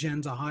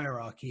gender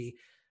hierarchy,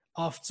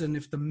 often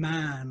if the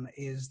man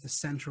is the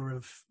center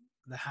of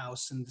the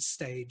house and the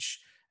stage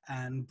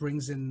and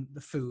brings in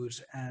the food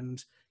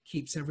and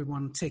keeps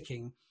everyone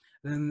ticking,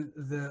 then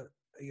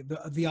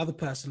the other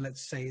person,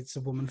 let's say it's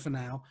a woman for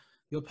now,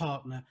 your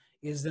partner,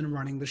 is then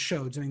running the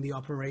show, doing the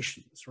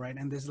operations, right?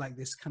 And there's like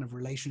this kind of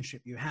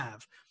relationship you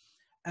have.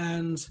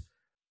 And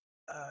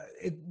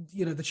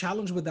the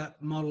challenge with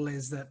that model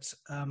is that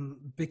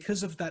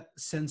because of that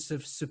sense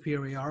of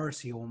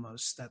superiority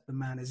almost that the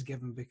man is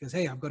given, because,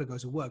 hey, I've got to go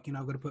to work,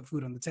 I've got to put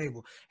food on the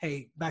table.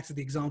 Hey, back to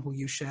the example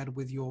you shared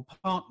with your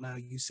partner,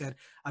 you said,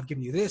 I've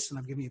given you this and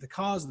I've given you the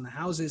cars and the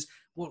houses.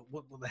 What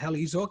the hell are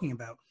you talking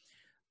about?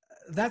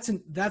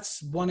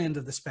 That's one end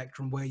of the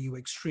spectrum where you're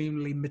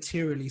extremely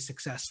materially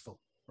successful,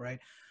 right?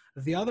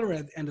 The other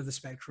end of the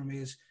spectrum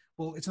is,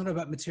 well, it's not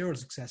about material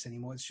success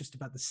anymore. It's just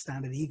about the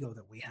standard ego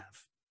that we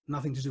have,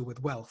 nothing to do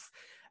with wealth.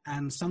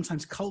 And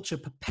sometimes culture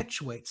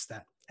perpetuates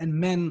that. And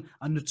men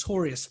are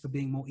notorious for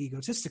being more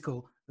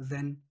egotistical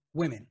than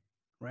women,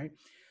 right?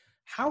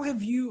 How do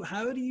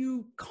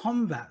you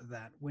combat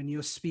that when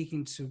you're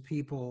speaking to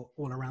people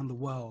all around the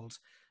world,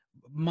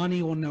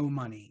 money or no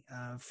money,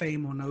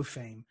 fame or no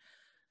fame?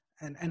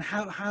 And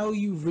how are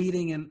you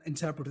reading and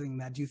interpreting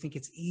that? Do you think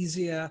it's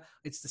easier,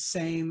 it's the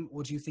same,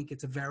 or do you think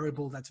it's a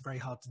variable that's very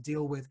hard to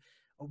deal with?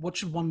 What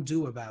should one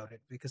do about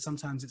it? Because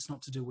sometimes it's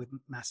not to do with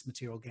mass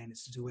material gain.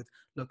 It's to do with,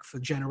 look, for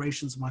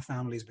generations, my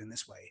family has been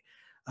this way.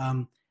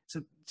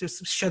 So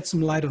just shed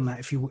some light on that,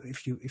 if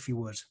you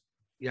would.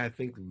 Yeah, I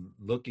think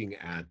looking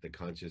at the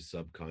conscious,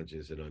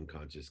 subconscious, and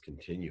unconscious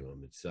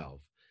continuum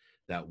itself,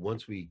 that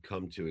once we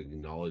come to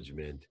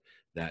acknowledgement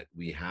that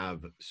we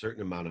have a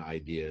certain amount of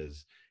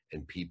ideas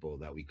and people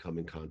that we come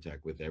in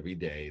contact with every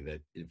day that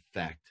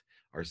affect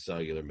our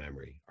cellular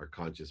memory, our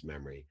conscious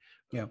memory,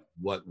 yeah,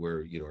 what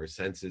our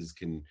senses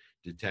can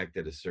detect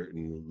at a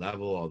certain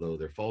level, although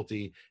they're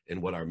faulty,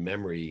 and what our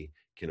memory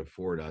can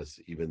afford us,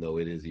 even though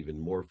it is even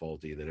more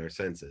faulty than our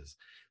senses.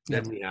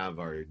 Then we have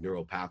our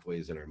neural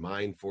pathways in our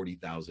mind,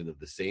 40,000 of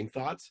the same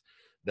thoughts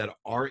that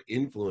are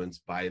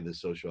influenced by the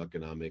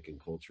socioeconomic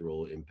and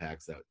cultural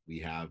impacts that we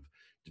have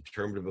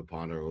determinative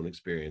upon our own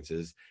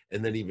experiences.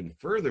 And then even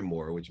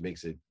furthermore, which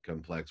makes it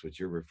complex, what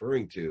you're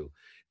referring to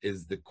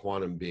is the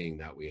quantum being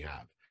that we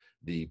have,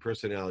 the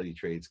personality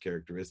traits,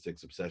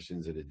 characteristics,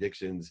 obsessions, and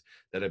addictions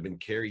that have been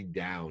carried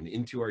down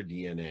into our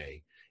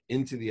DNA,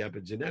 into the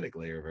epigenetic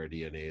layer of our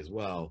DNA as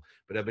well,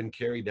 but have been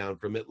carried down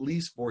from at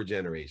least 4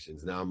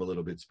 generations. Now I'm a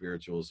little bit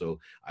spiritual, so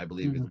I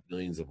believe it's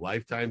millions of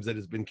lifetimes that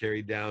has been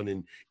carried down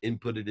and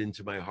inputted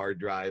into my hard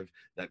drive,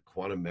 that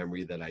quantum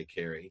memory that I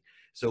carry.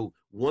 So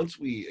once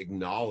we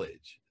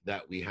acknowledge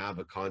that we have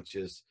a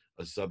conscious,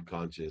 a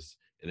subconscious,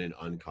 and an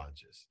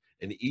unconscious,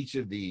 and each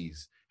of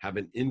these have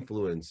an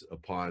influence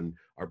upon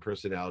our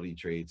personality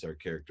traits, our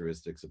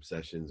characteristics,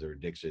 obsessions, or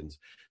addictions.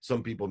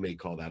 Some people may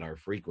call that our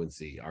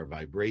frequency, our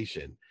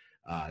vibration.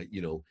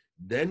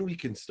 Then we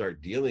can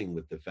start dealing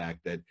with the fact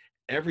that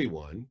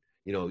everyone,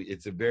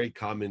 it's a very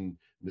common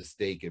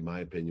mistake, in my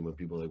opinion, when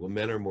people are like, well,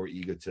 men are more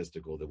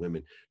egotistical than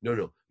women.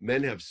 No,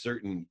 men have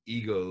certain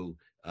ego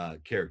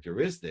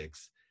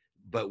characteristics,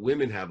 but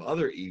women have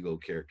other ego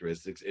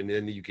characteristics. And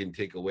then you can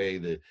take away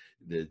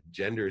the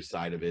gender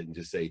side of it and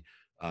just say,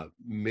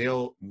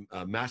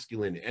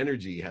 masculine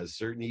energy has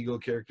certain ego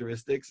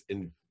characteristics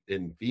in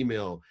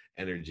female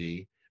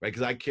energy, right?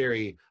 Because I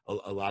carry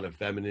a lot of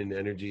feminine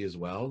energy as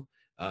well.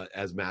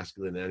 as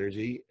masculine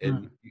energy. Mm.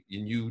 And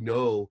you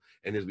know,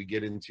 and as we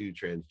get into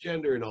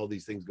transgender and all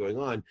these things going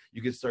on,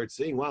 you can start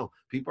seeing, wow,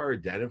 people are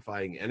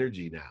identifying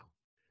energy now,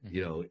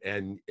 you know,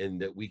 and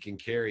that we can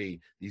carry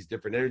these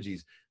different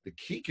energies. The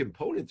key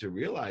component to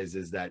realize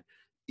is that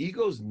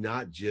ego's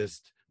not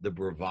just the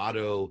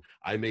bravado,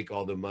 I make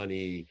all the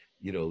money,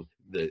 you know,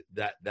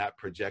 that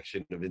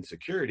projection of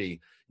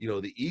insecurity. You know,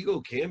 the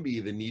ego can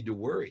be the need to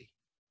worry.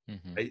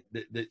 Right?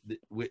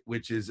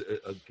 Which is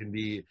can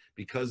be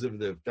because of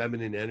the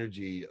feminine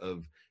energy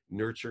of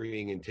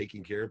nurturing and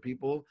taking care of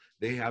people.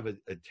 They have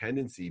a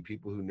tendency,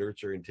 people who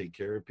nurture and take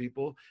care of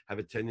people have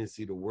a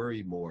tendency to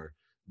worry more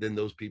than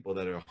those people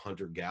that are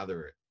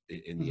hunter-gatherer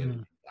in the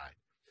energy side.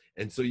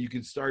 And so you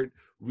can start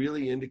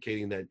really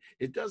indicating that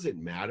it doesn't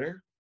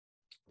matter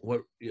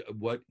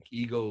what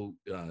ego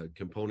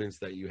components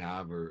that you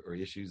have or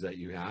issues that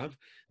you have.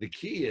 The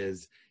key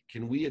is,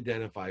 can we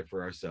identify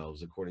for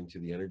ourselves, according to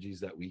the energies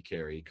that we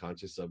carry,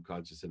 conscious,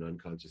 subconscious, and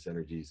unconscious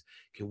energies,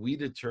 can we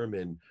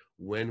determine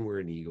when we're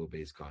in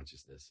ego-based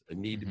consciousness, a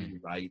need to be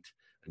right,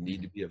 a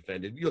need to be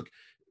offended? Look,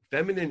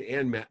 feminine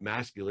and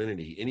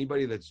masculinity,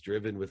 anybody that's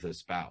driven with a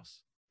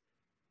spouse,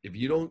 if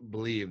you don't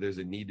believe there's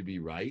a need to be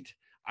right,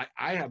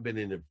 I have been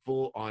in a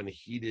full-on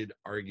heated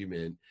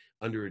argument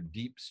under a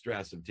deep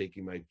stress of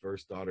taking my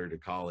first daughter to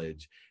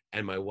college,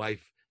 and my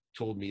wife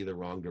told me the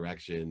wrong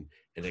direction,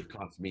 and it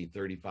cost me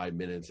 35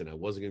 minutes, and I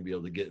wasn't going to be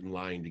able to get in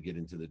line to get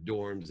into the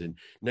dorms. And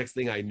next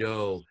thing I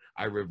know,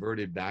 I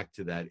reverted back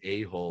to that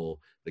a-hole,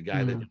 the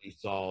guy that she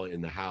saw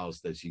in the house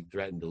that she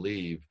threatened to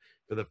leave.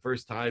 For the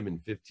first time in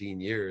 15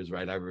 years,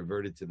 right, I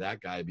reverted to that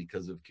guy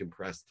because of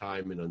compressed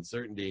time and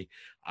uncertainty.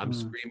 I'm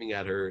screaming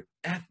at her,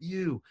 F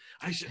you,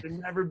 I should have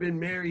never been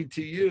married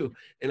to you.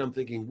 And I'm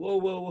thinking, whoa,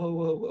 whoa, whoa,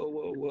 whoa, whoa,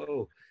 whoa,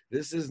 whoa.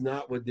 This is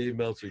not what Dave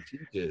Meltzer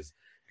teaches.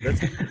 Let's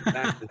get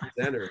back to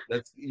the center.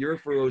 You're a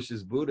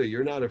ferocious Buddha.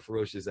 You're not a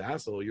ferocious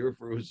asshole. You're a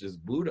ferocious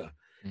Buddha.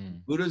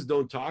 Buddhas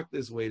don't talk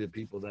this way to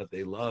people that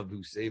they love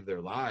who save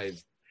their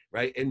lives,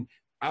 right? And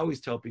I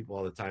always tell people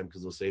all the time,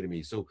 because they'll say to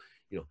me, so,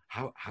 you know,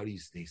 how do you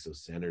stay so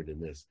centered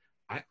in this?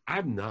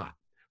 I'm not,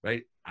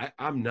 right?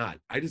 I'm not.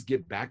 I just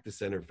get back to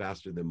center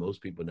faster than most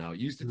people now. It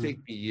used to take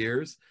me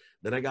years.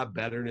 Then I got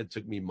better and it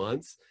took me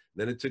months.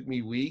 Then it took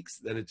me weeks.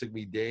 Then it took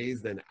me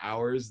days, then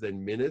hours,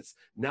 then minutes.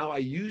 Now I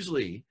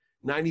usually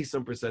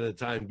 90-some% of the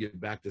time get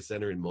back to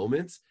center in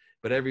moments,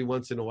 but every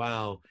once in a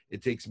while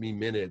it takes me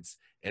minutes,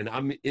 and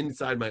I'm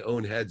inside my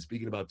own head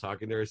speaking about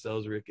talking to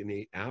ourselves, Rick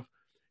and Af.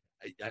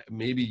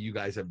 Maybe you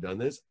guys have done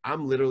this.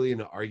 I'm literally in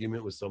an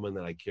argument with someone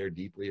that I care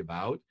deeply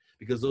about,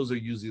 because those are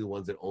usually the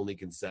ones that only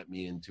can set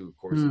me into a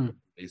course of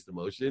based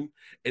emotion.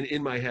 And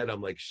in my head,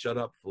 I'm like, shut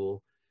up,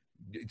 fool.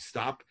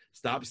 Stop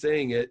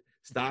saying it.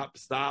 Stop,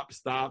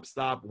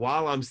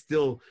 while I'm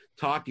still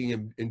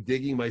talking and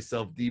digging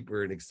myself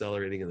deeper and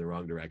accelerating in the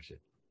wrong direction.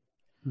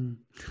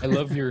 I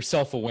love your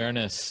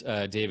self-awareness,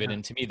 David.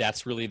 And to me,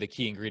 that's really the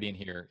key ingredient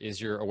here,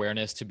 is your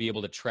awareness to be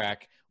able to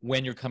track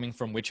when you're coming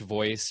from which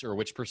voice or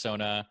which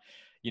persona.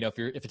 You know,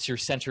 if it's your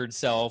centered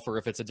self, or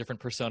if it's a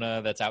different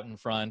persona that's out in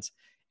front,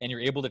 and you're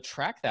able to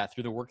track that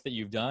through the work that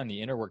you've done,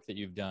 the inner work that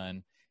you've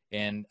done,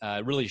 and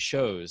it really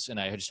shows. And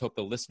I just hope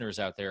the listeners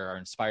out there are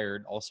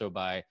inspired also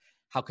by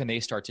how can they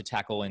start to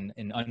tackle and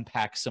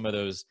unpack some of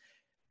those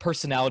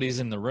personalities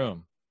in the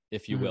room,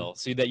 if you will,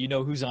 so that you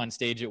know who's on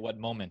stage at what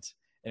moment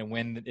and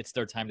when it's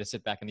their time to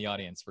sit back in the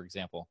audience, for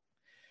example.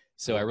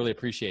 So I really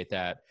appreciate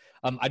that.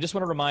 I just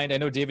want to remind, I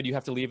know, David, you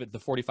have to leave at the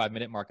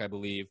 45-minute mark, I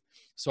believe.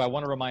 So I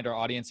want to remind our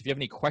audience, if you have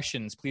any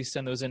questions, please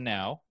send those in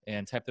now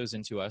and type those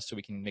into us so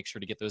we can make sure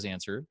to get those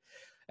answered.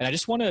 And I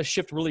just want to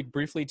shift really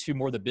briefly to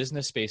more the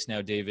business space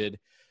now, David.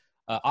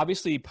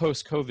 Obviously,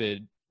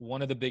 post-COVID,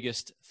 one of the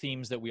biggest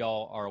themes that we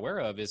all are aware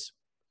of is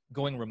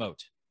going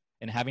remote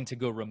and having to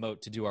go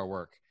remote to do our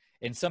work.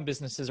 And some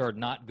businesses are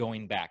not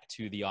going back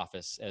to the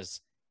office as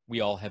we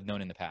all have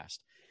known in the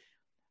past.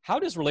 How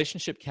does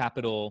relationship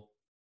capital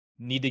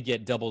need to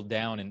get doubled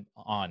down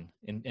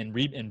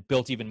and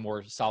built even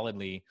more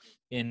solidly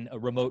in a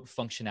remote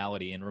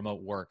functionality and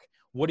remote work?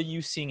 What are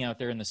you seeing out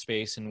there in the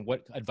space, and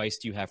what advice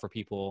do you have for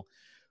people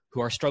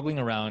who are struggling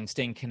around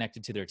staying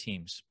connected to their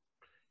teams?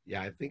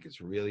 Yeah, I think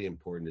it's really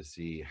important to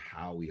see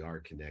how we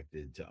are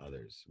connected to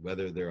others,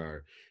 whether they're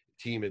our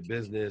team at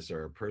business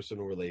or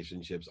personal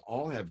relationships.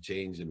 All have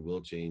changed and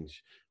will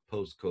change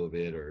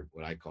post-COVID, or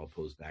what I call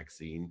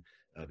post-vaccine,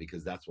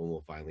 because that's when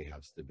we'll finally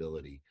have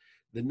stability.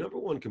 The number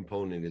one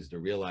component is to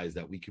realize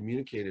that we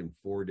communicate in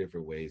 4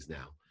 different ways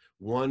now.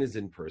 One is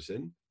in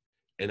person,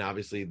 and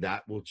obviously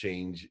that will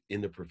change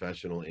in the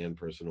professional and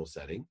personal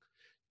setting.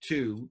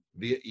 2,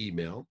 via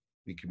email.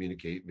 We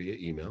communicate via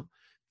email.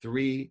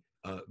 3,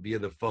 via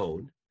the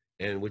phone,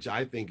 and which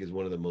I think is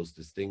one of the most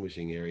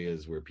distinguishing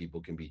areas where people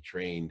can be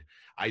trained.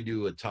 I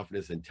do a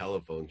toughness and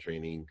telephone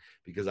training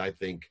because I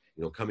think,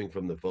 you know, coming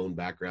from the phone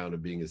background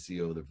of being a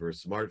CEO of the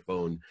first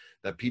smartphone,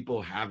 that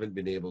people haven't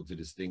been able to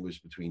distinguish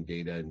between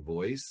data and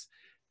voice,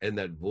 and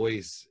that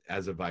voice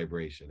as a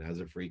vibration, as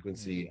a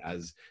frequency,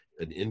 as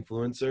an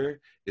influencer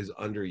is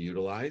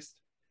underutilized,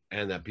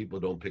 and that people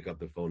don't pick up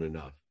the phone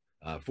enough.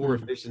 for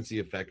efficiency,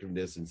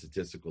 effectiveness, and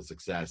statistical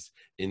success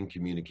in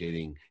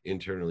communicating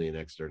internally and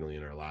externally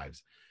in our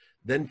lives.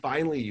 Then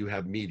finally, you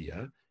have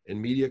media,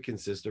 and media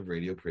consists of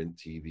radio, print,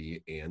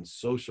 TV, and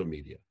social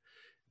media.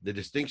 The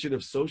distinction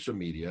of social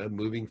media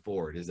moving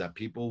forward is that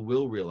people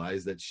will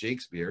realize that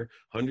Shakespeare,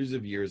 hundreds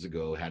of years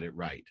ago, had it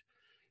right.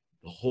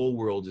 The whole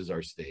world is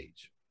our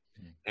stage.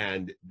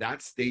 And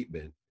that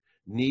statement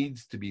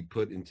needs to be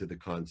put into the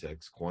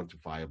context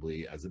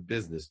quantifiably as a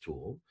business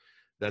tool,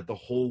 that the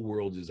whole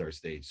world is our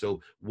stage. So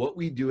what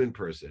we do in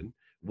person,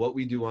 what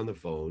we do on the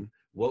phone,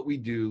 what we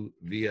do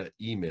via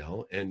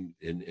email and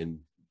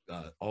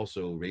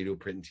also radio,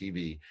 print, and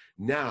TV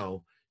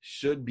now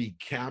should be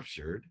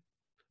captured,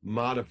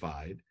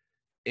 modified,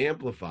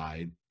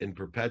 amplified, and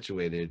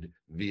perpetuated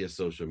via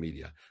social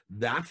media.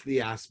 That's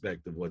the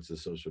aspect of what the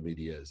social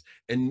media is.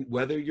 And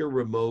whether you're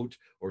remote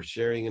or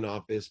sharing an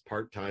office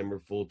part-time or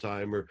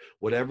full-time or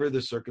whatever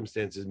the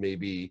circumstances may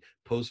be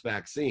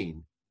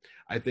post-vaccine,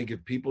 I think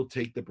if people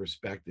take the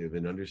perspective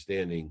and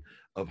understanding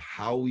of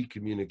how we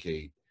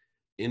communicate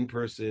in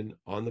person,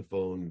 on the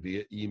phone,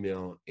 via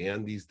email,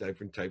 and these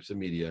different types of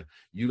media,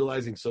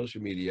 utilizing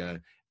social media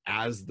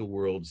as the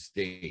world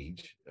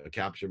stage,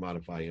 capture,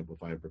 modify,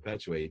 amplify, and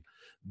perpetuate,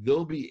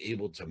 they'll be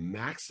able to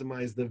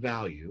maximize the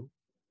value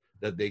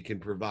that they can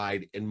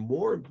provide. And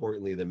more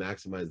importantly, to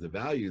maximize the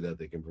value that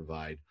they can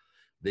provide,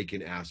 they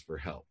can ask for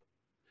help.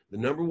 The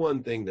number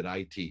one thing that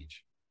I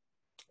teach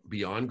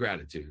beyond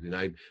gratitude, and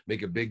I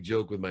make a big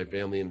joke with my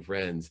family and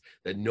friends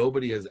that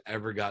nobody has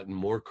ever gotten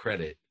more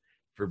credit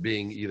for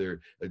being either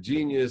a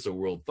genius, a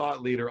world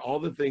thought leader, all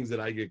the things that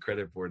I get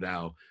credit for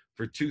now,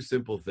 for two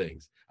simple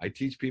things. I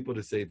teach people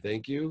to say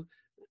thank you,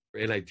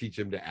 and I teach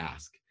them to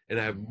ask. And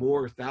I have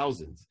more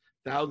thousands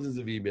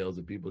of emails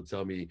of people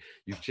tell me,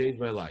 you've changed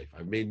my life.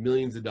 I've made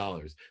millions of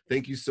dollars.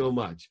 Thank you so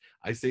much.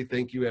 I say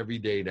thank you every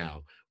day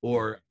now,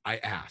 or I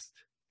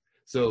asked.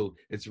 So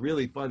it's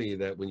really funny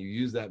that when you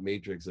use that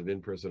matrix of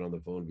in-person, on the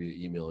phone, via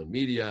email and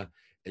media,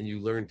 and you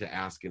learn to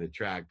ask and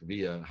attract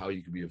via how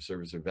you can be of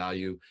service or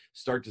value,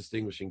 start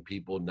distinguishing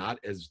people not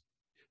as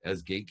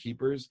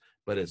gatekeepers,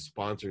 but as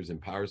sponsors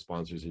and power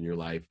sponsors in your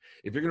life.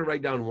 If you're going to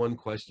write down one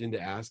question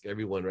to ask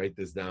everyone, write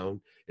this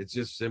down. It's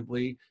just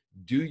simply,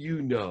 do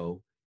you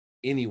know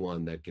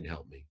anyone that can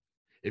help me?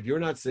 If you're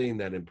not saying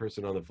that in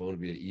person, on the phone,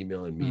 via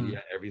email and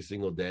media every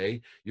single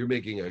day, you're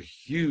making a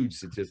huge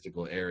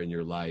statistical error in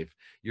your life.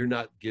 You're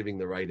not giving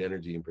the right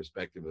energy and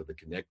perspective of the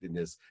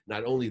connectedness,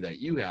 not only that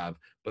you have,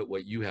 but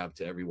what you have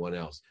to everyone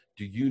else.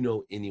 Do you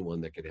know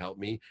anyone that could help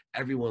me?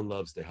 Everyone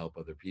loves to help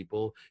other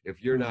people.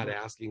 If you're not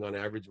asking, on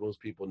average, most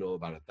people know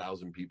about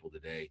 1,000 people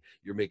today.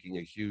 You're making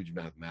a huge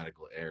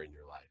mathematical error in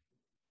your life.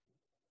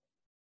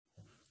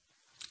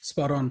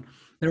 Spot on.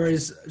 There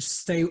is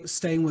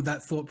staying with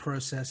that thought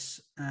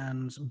process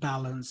and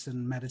balance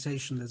and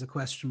meditation. There's a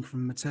question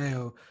from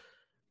Matteo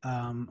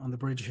on the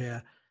bridge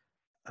here.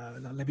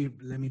 Let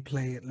me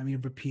play it. Let me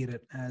repeat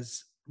it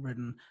as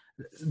written.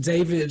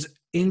 David,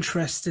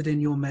 interested in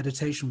your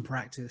meditation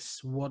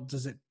practice. What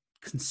does it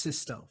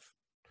consist of?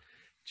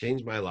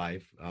 Changed my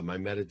life. My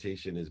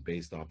meditation is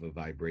based off of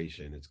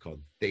vibration. It's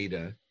called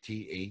Theta,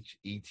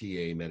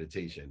 Theta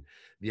meditation.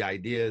 The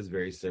idea is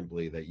very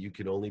simply that you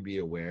can only be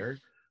aware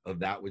of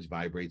that which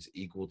vibrates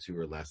equal to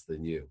or less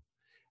than you.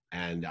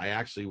 And I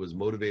actually was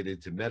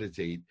motivated to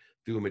meditate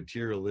through a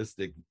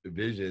materialistic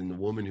vision. The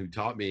woman who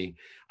taught me,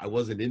 I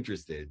wasn't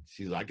interested.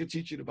 She's like, I could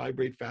teach you to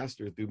vibrate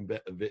faster through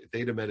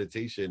Theta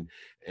meditation,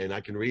 and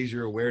I can raise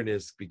your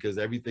awareness because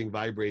everything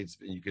vibrates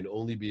and you can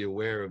only be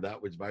aware of that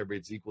which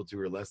vibrates equal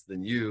to or less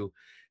than you.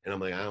 And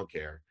I'm like, I don't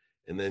care.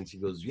 And then she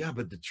goes, yeah,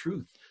 but the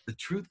truth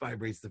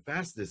vibrates the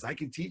fastest. I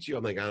can teach you.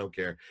 I'm like, I don't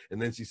care. And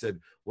then she said,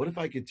 what if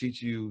I could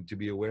teach you to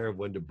be aware of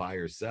when to buy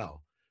or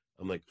sell?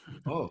 I'm like,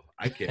 oh,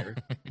 I care.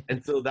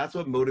 And so that's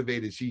what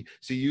motivated. She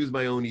used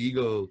my own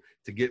ego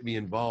to get me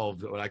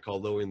involved, what I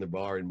call lowering the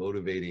bar and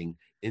motivating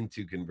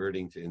into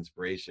converting to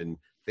inspiration.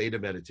 Theta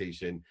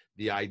meditation.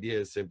 The idea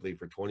is simply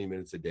for 20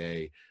 minutes a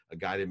day, a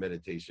guided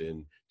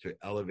meditation to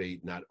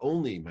elevate not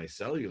only my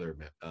cellular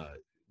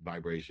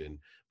vibration,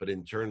 but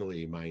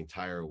internally my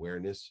entire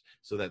awareness,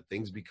 so that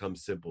things become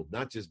simple,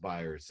 not just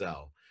buy or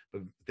sell,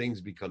 but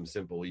things become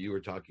simple. You were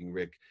talking,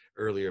 Rick,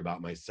 earlier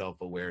about my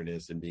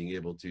self-awareness and being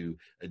able to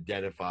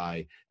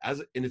identify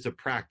and it's a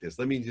practice.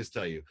 Let me just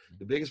tell you,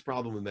 the biggest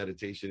problem with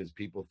meditation is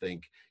people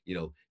think,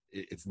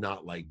 it's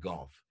not like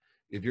golf.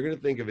 If you're going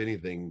to think of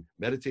anything,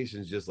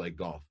 meditation is just like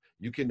golf.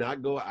 You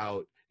cannot go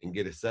out and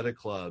get a set of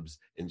clubs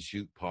and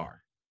shoot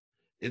par.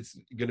 It's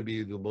going to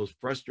be the most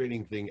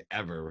frustrating thing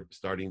ever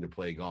starting to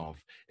play golf.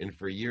 And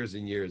for years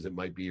and years, it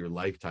might be your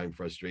lifetime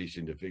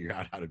frustration to figure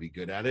out how to be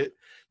good at it.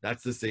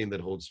 That's the same that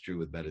holds true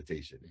with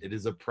meditation. It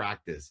is a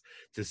practice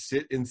to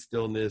sit in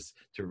stillness,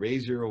 to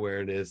raise your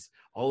awareness.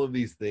 All of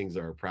these things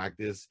are a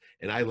practice.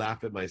 And I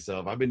laugh at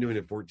myself. I've been doing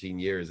it 14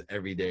 years,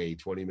 every day,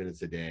 20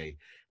 minutes a day.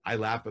 I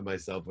laugh at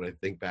myself when I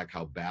think back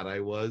how bad I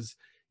was,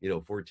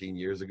 14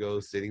 years ago,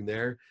 sitting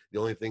there. The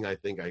only thing I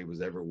think I was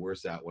ever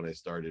worse at when I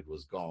started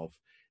was golf.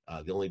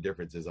 The only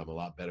difference is I'm a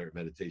lot better at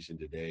meditation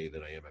today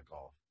than I am at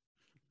golf.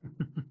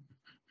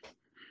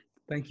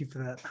 Thank you for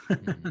that.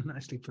 Mhm.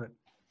 Nicely put.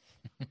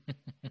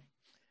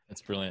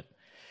 That's brilliant.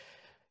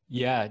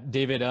 Yeah,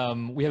 David,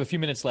 we have a few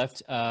minutes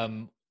left.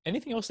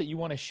 Anything else that you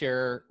want to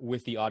share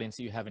with the audience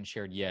that you haven't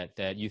shared yet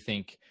that you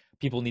think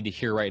people need to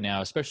hear right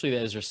now, especially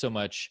as there's so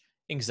much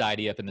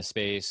anxiety up in the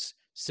space,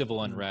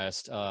 civil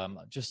unrest?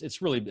 Just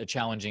it's really a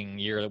challenging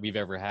year that we've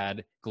ever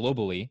had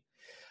globally.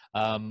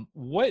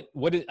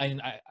 What is,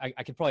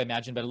 I could probably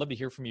imagine, but I'd love to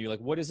hear from you.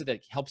 Like, what is it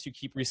that helps you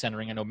keep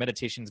recentering? I know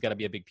meditation's got to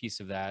be a big piece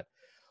of that.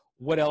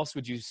 What else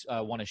would you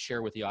want to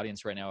share with the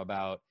audience right now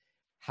about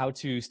how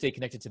to stay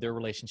connected to their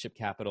relationship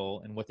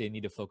capital and what they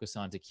need to focus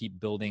on to keep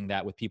building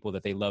that with people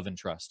that they love and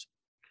trust?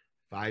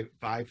 Five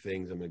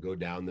things. I'm going to go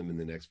down them in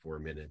the next 4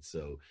 minutes.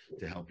 So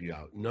to help you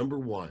out, number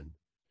one,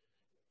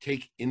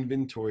 take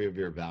inventory of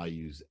your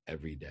values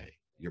every day.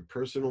 Your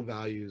personal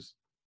values,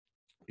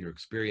 your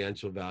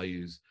experiential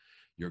values,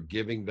 your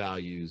giving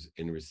values,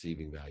 and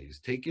receiving values.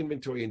 Take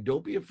inventory and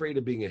don't be afraid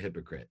of being a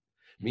hypocrite.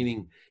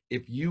 Meaning,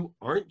 if you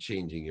aren't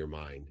changing your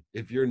mind,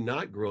 if you're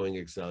not growing,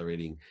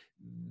 accelerating,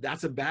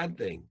 that's a bad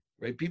thing,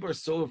 right? People are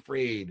so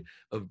afraid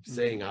of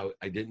saying, I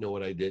didn't know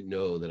what I didn't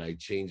know, that I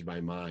changed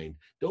my mind.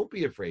 Don't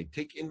be afraid.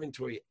 Take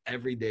inventory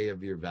every day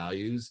of your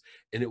values,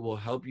 and it will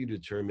help you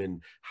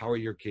determine how are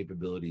your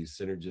capabilities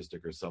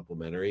synergistic or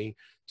supplementary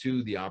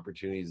to the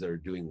opportunities that are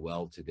doing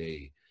well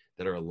today,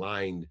 that are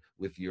aligned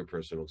with your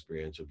personal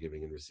experiential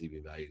giving and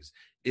receiving values.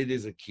 It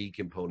is a key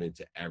component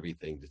to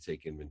everything to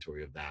take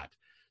inventory of that.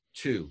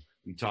 Two,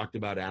 we talked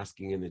about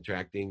asking and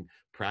attracting.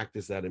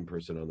 Practice that in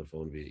person, on the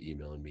phone, via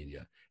email and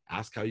media.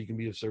 Ask how you can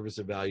be of service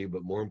of value,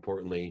 but more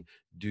importantly,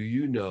 do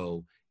you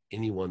know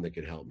anyone that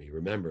can help me?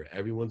 Remember,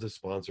 everyone's a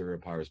sponsor or a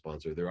power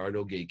sponsor. There are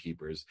no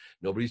gatekeepers.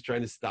 Nobody's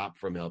trying to stop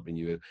from helping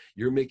you.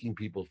 You're making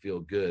people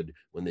feel good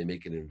when they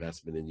make an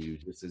investment in you,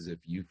 just as if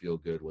you feel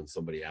good when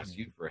somebody asks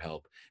you for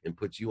help and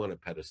puts you on a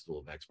pedestal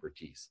of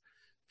expertise.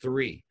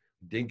 Three,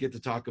 didn't get to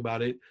talk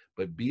about it,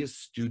 but be a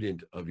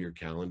student of your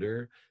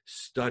calendar.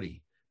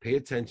 Study. Pay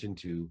attention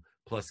to,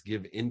 plus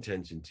give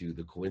intention to,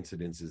 the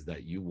coincidences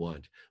that you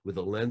want, with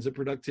a lens of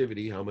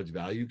productivity. How much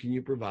value can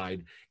you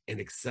provide? And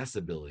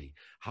accessibility.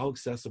 How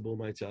accessible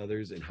am I to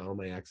others, and how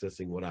am I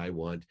accessing what I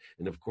want?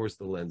 And of course,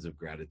 the lens of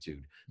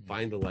gratitude.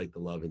 Find the light, the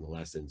love, and the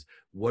lessons.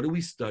 What do we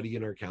study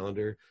in our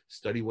calendar?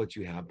 Study what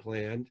you have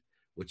planned,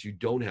 what you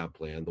don't have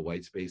planned, the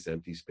white space,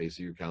 empty space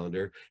of your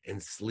calendar,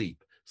 and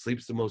sleep.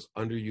 Sleep's the most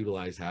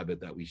underutilized habit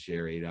that we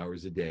share, 8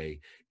 hours a day.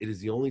 It is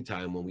the only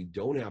time when we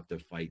don't have to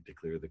fight to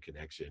clear the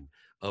connection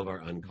of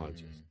our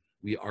unconscious.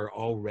 We are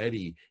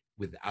already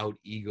without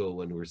ego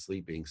when we're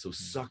sleeping. So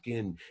suck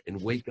in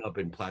and wake up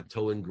and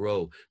plateau and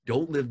grow.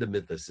 Don't live the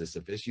myth of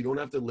Sisyphus. You don't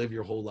have to live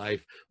your whole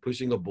life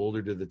pushing a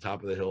boulder to the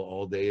top of the hill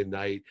all day and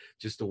night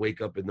just to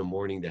wake up in the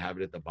morning to have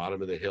it at the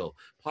bottom of the hill.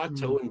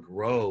 Plateau and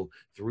grow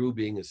through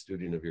being a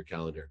student of your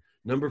calendar.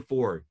 Number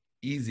four,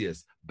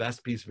 easiest,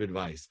 best piece of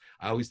advice.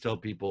 I always tell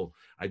people,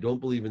 I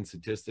don't believe in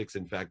statistics.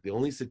 In fact, the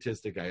only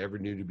statistic I ever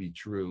knew to be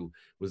true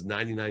was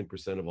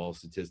 99% of all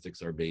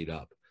statistics are made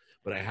up.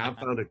 But I have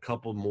found a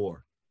couple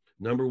more.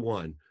 Number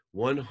one,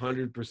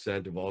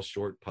 100% of all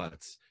short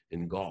putts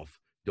in golf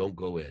don't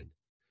go in.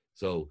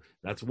 So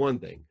that's one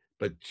thing.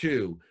 But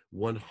two,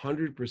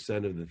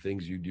 100% of the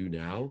things you do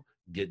now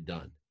get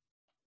done.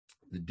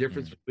 The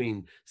difference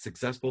between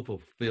successful,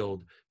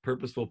 fulfilled,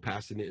 purposeful,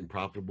 passionate, and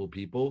profitable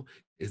people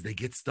is they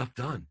get stuff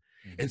done.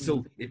 And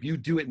so if you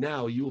do it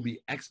now, you will be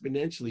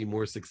exponentially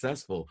more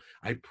successful.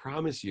 I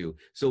promise you.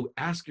 So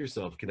ask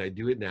yourself, can I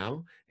do it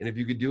now? And if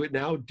you could do it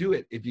now, do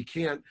it. If you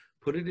can't,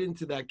 put it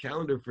into that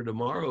calendar for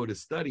tomorrow to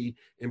study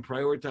and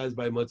prioritize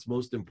by what's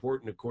most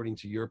important according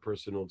to your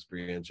personal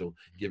experiential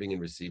giving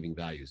and receiving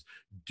values.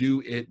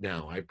 Do it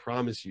now. I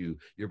promise you,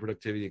 your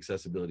productivity,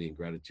 accessibility, and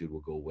gratitude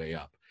will go way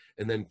up.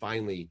 And then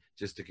finally,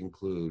 just to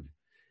conclude,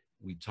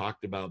 we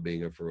talked about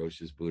being a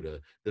ferocious Buddha.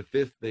 The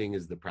fifth thing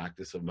is the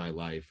practice of my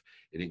life.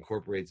 It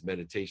incorporates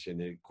meditation.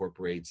 It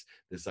incorporates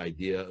this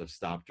idea of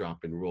stop,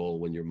 drop, and roll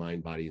when your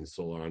mind, body, and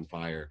soul are on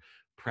fire.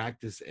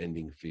 Practice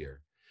ending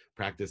fear.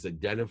 Practice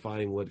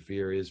identifying what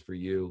fear is for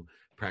you.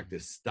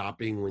 Practice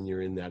stopping when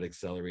you're in that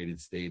accelerated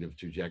state of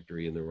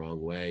trajectory in the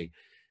wrong way.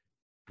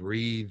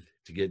 Breathe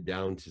to get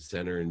down to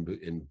center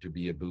and to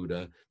be a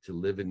Buddha, to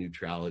live in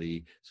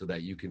neutrality so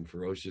that you can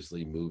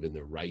ferociously move in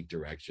the right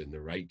direction, the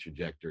right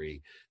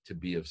trajectory, to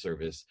be of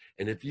service.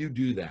 And if you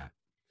do that,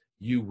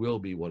 you will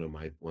be one of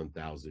my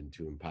 1,000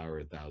 to empower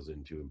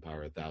 1,000 to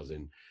empower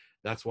 1,000.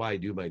 That's why I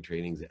do my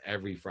trainings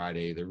every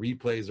Friday. The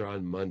replays are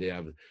on Monday. I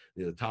have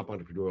the Top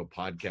Entrepreneurial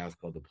podcast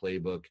called The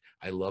Playbook.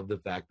 I love the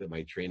fact that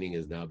my training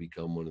has now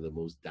become one of the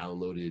most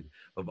downloaded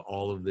of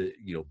all of the,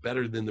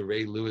 better than the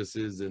Ray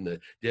Lewis's and the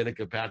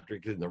Danica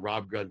Patrick and the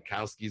Rob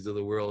Gronkowski's of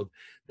the world.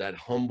 That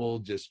humble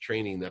just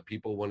training that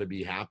people want to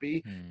be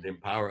happy and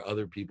empower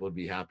other people to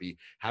be happy.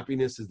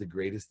 Happiness is the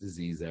greatest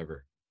disease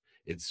ever.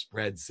 It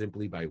spreads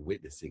simply by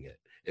witnessing it.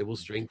 It will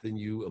strengthen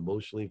you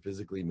emotionally,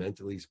 physically,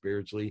 mentally,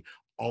 spiritually,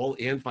 all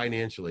and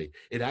financially.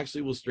 It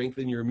actually will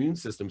strengthen your immune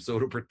system, so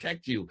it'll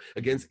protect you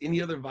against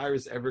any other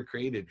virus ever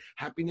created.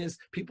 Happiness,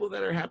 people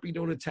that are happy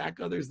don't attack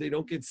others. They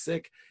don't get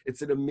sick.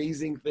 It's an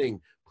amazing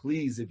thing.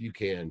 please, if you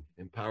can,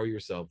 empower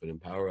yourself and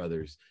empower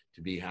others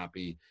to be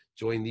happy.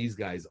 Join these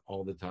guys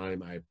all the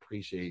time. I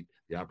appreciate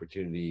the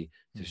opportunity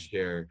to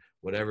share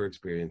whatever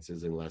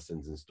experiences and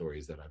lessons and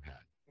stories that I've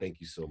had. Thank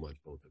you so much,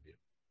 both of you.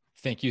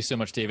 Thank you so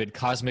much, David.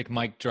 Cosmic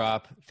mic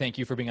drop. Thank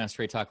you for being on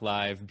Straight Talk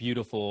Live.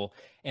 Beautiful.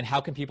 And how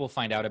can people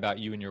find out about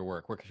you and your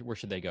work? Where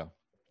should they go?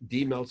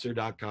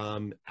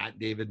 dmeltzer.com,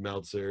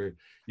 @DavidMeltzer.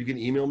 You can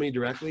email me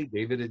directly,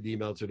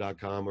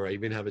 david@dmeltzer.com, or I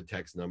even have a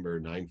text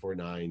number,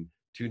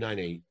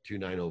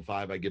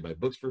 949-298-2905. I give my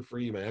books for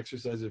free, my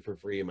exercises for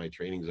free, and my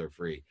trainings are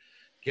free.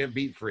 Can't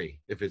beat free.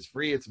 If it's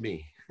free, it's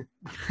me.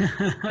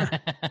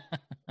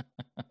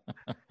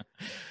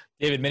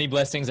 David, many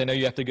blessings. I know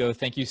you have to go.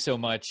 Thank you so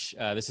much.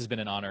 This has been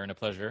an honor and a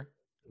pleasure.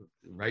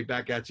 Right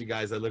back at you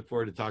guys. I look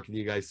forward to talking to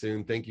you guys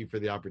soon. Thank you for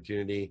the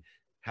opportunity.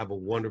 Have a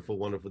wonderful,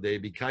 wonderful day.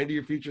 Be kind to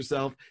your future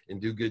self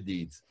and do good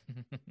deeds.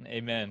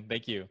 Amen.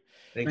 Thank you.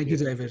 Thank you,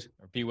 David.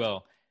 Be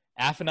well.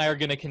 Af and I are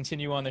going to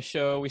continue on the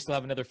show. We still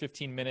have another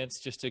 15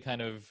 minutes just to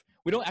kind of,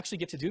 we don't actually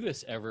get to do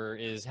this ever,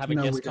 is have a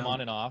guest come on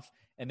and off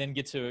and then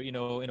get to,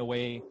 in a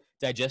way,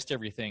 digest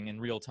everything in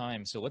real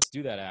time. So let's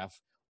do that,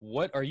 Af.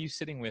 What are you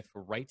sitting with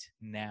right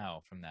now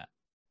from that?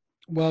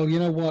 Well, you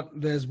know what?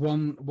 There's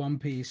one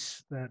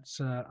piece that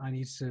I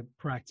need to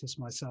practice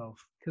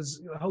myself,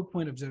 because the whole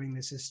point of doing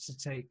this is to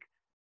take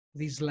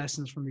these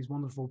lessons from these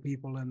wonderful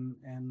people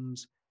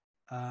and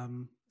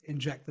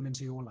inject them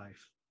into your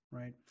life,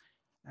 right?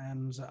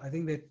 And I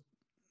think that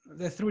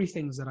there are three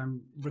things that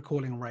I'm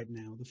recalling right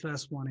now. The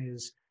first one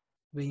is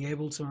being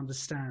able to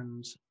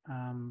understand,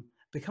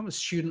 become a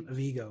student of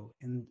ego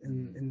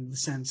in the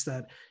sense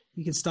that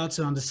you can start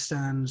to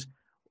understand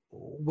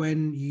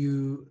when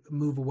you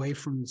move away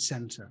from the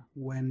center,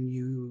 when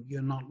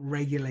you're not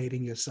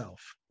regulating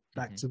yourself,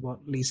 back to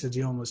what Lisa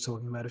Dion was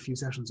talking about a few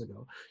sessions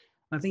ago.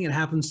 I think it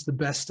happens to the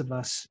best of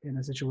us in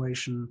a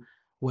situation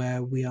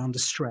where we are under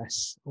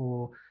stress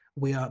or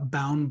we are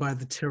bound by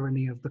the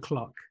tyranny of the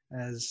clock,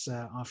 as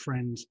our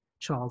friend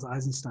Charles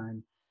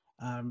Eisenstein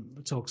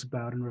talks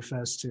about and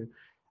refers to.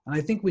 And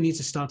I think we need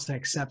to start to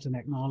accept and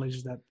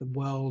acknowledge that the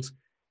world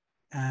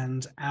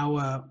and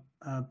our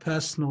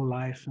personal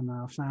life and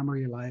our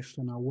family life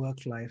and our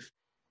work life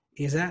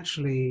is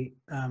actually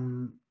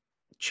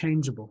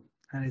changeable,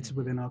 and it's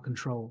within our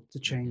control to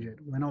change it.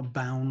 We're not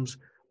bound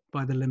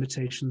by the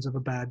limitations of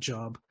a bad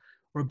job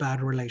or a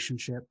bad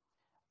relationship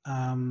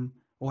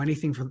or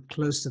anything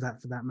close to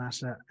that for that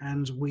matter.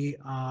 And we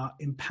are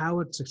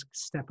empowered to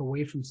step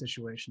away from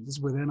situations. It's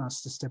within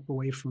us to step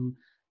away from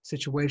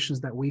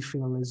situations that we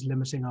feel is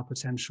limiting our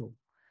potential,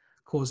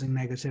 causing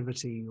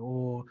negativity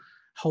or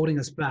holding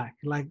us back,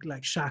 like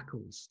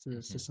shackles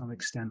to some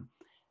extent.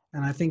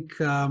 And I think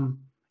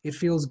it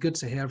feels good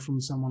to hear from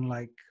someone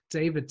like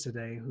David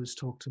today, who's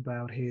talked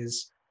about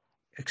his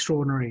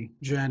extraordinary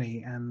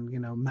journey and,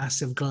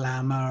 massive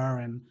glamour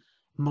and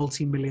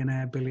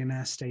multi-millionaire,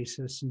 billionaire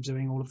status and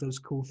doing all of those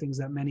cool things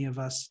that many of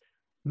us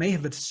may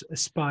have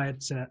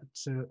aspired to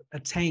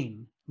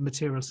attain.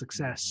 Material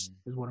success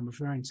is what I'm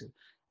referring to,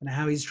 and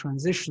how he's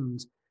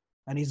transitioned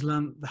and he's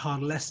learned the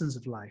hard lessons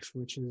of life,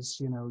 which is,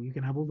 you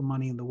can have all the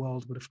money in the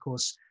world, but of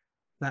course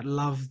that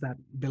love, that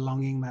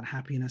belonging, that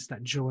happiness,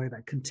 that joy,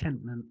 that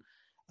contentment,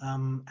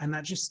 and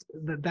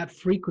that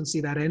frequency,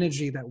 that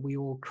energy that we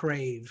all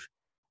crave.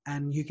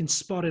 And you can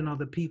spot in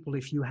other people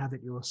if you have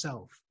it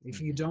yourself.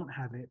 If you don't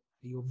have it,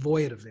 you're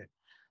void of it.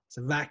 It's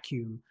a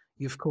vacuum.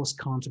 You, of course,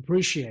 can't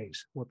appreciate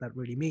what that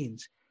really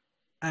means.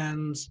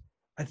 And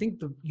I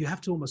think you have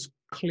to almost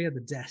clear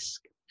the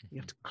desk. You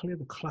have to clear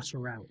the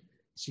clutter out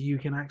so you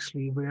can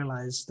actually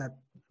realize that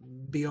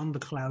beyond the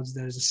clouds,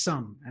 there's a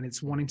sun and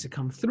it's wanting to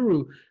come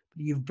through.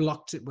 But you've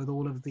blocked it with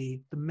all of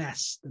the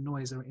mess, the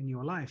noise in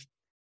your life.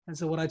 And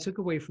so what I took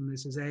away from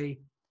this is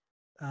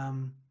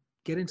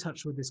get in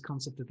touch with this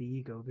concept of the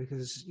ego,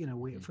 because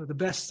for the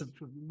best of,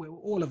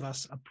 all of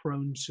us are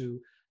prone to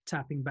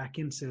tapping back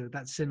into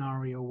that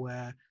scenario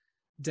where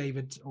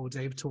Dave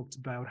talked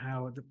about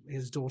how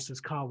his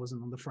daughter's car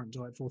wasn't on the front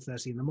door at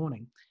 4:30 in the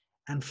morning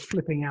and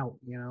flipping out,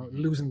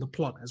 losing the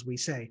plot, as we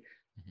say.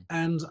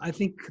 And I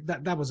think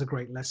that was a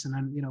great lesson.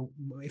 And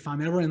if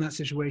I'm ever in that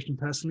situation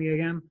personally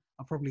again,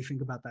 I'll probably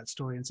think about that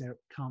story and say,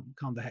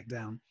 calm the heck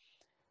down.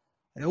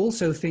 I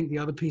also think the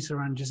other piece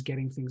around just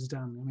getting things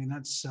done. I mean,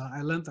 that's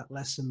I learned that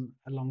lesson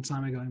a long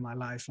time ago in my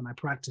life, and I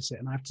practice it,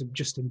 and I have to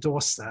just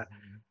endorse that.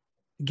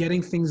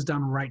 Getting things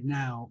done right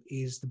now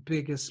is the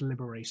biggest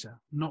liberator.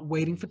 Not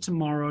waiting for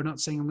tomorrow, not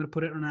saying I'm going to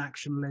put it on an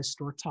action list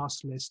or a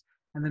task list,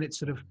 and then it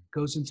sort of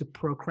goes into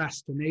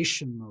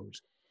procrastination mode,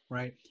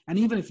 right? And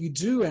even if you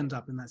do end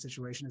up in that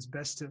situation, it's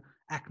best to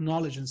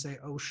acknowledge and say,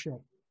 oh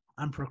shit,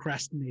 I'm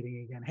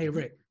procrastinating again. Hey,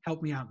 Rick,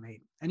 help me out,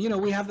 mate. And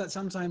we have that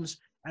sometimes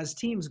as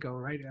teams go,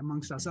 right?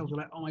 Amongst ourselves, we're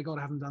like, oh my God,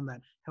 I haven't done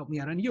that. Help me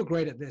out. And you're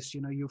great at this,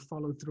 you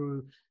follow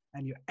through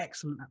and you're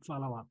excellent at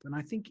follow up. And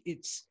I think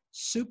it's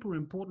super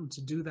important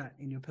to do that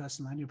in your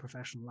personal and your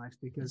professional life,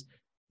 because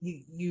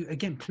you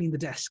again, clean the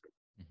desk.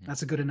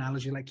 That's a good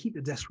analogy. Like, keep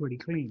the desk really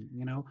clean,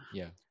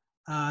 Yeah.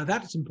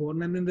 That's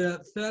important. And then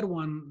the third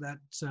one that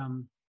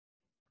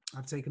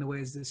I've taken away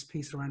is this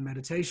piece around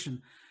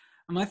meditation.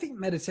 And I think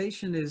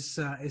meditation is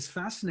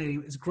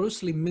fascinating. It's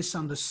grossly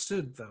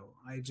misunderstood, though.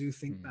 I do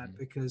think that,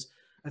 because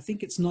I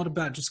think it's not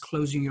about just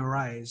closing your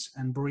eyes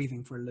and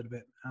breathing for a little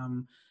bit.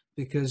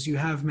 Because you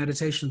have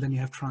meditation, then you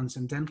have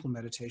transcendental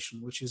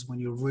meditation, which is when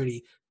you're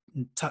really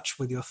in touch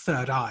with your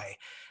third eye.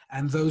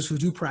 And those who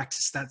do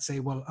practice that say,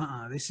 well,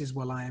 this is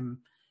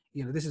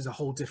this is a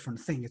whole different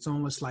thing. It's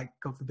almost like,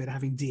 God forbid,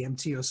 having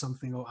DMT or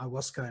something, or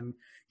ayahuasca, and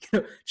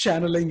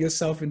channeling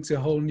yourself into a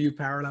whole new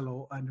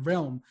parallel and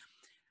realm.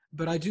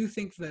 But I do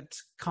think that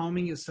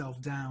calming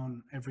yourself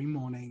down every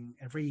morning,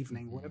 every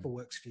evening, whatever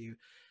works for you,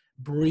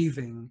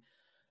 breathing,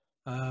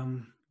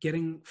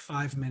 getting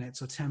 5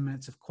 minutes or 10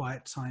 minutes of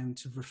quiet time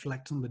to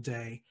reflect on the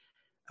day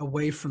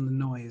away from the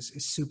noise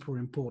is super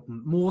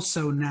important, more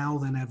so now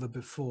than ever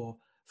before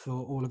for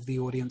all of the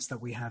audience that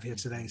we have here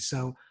today.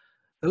 So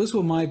those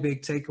were my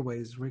big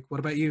takeaways. Rick, what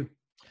about you?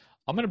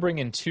 I'm going to bring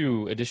in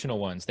 2 additional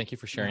ones. Thank you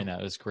for sharing that.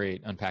 It was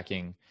great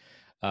unpacking.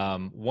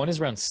 One is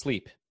around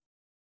sleep.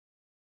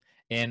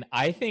 And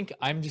I think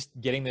I'm just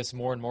getting this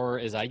more and more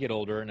as I get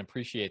older and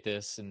appreciate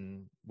this,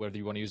 and whether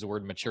you want to use the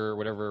word mature,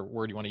 whatever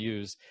word you want to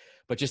use,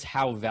 but just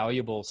how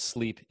valuable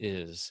sleep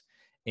is.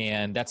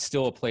 And that's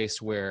still a place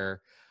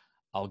where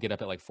I'll get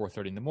up at like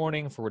 4:30 in the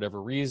morning for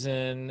whatever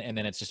reason, and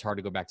then it's just hard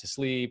to go back to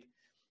sleep.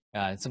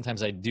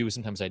 Sometimes I do,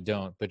 sometimes I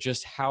don't, but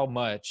just how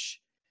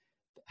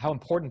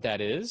important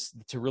that is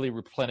to really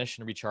replenish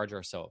and recharge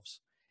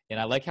ourselves. And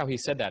I like how he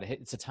said that.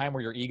 It's a time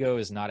where your ego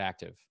is not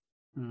active.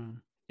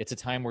 It's a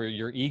time where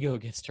your ego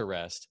gets to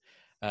rest.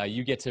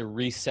 You get to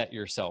reset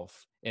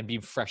yourself and be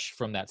fresh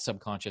from that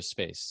subconscious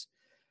space.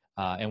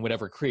 And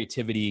whatever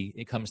creativity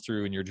it comes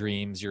through in your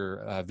dreams,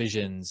 your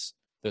visions,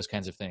 those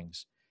kinds of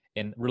things.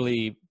 And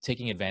really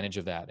taking advantage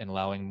of that and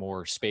allowing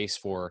more space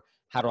for,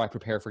 how do I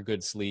prepare for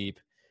good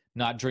sleep?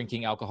 Not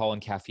drinking alcohol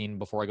and caffeine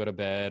before I go to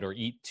bed, or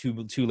eat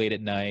too late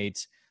at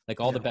night. Like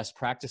all the best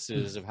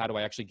practices of how do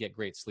I actually get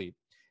great sleep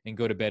and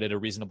go to bed at a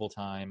reasonable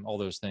time, all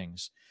those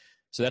things.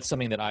 So that's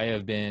something that I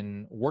have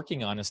been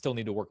working on and still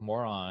need to work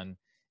more on,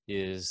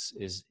 is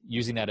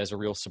using that as a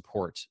real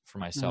support for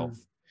myself.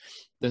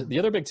 The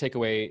other big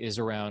takeaway is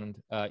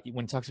around,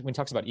 when talks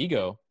about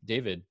ego,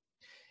 David,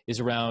 is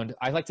around,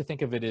 I like to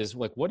think of it as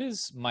like, what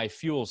is my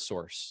fuel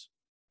source?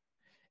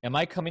 Am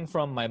I coming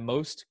from my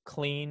most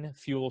clean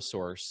fuel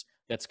source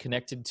that's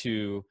connected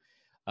to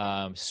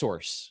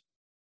source,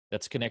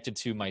 that's connected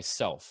to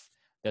myself,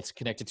 that's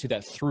connected to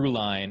that through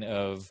line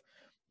of,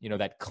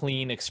 that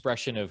clean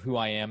expression of who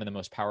I am in the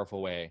most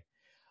powerful way?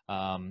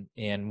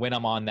 And when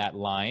I'm on that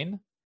line,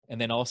 and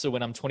then also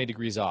when I'm 20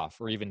 degrees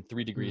off, or even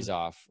 3 degrees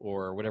off,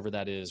 or whatever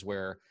that is,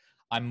 where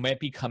I might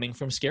be coming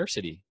from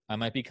scarcity, I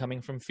might be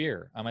coming from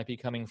fear, I might be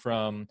coming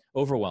from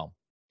overwhelm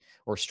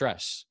or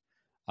stress.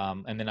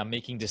 And then I'm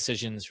making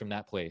decisions from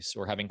that place,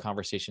 or having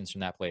conversations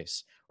from that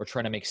place, or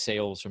trying to make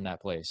sales from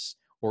that place,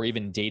 or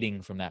even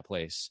dating from that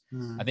place.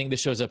 I think this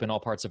shows up in all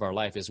parts of our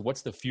life, is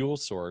what's the fuel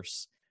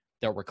source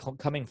that we're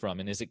coming from?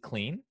 And is it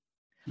clean?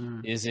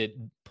 Is it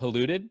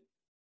polluted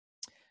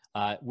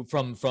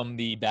from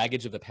the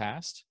baggage of the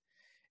past?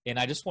 And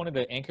I just wanted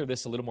to anchor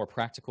this a little more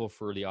practical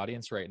for the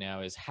audience right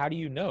now, is how do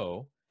you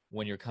know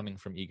when you're coming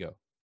from ego?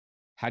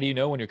 How do you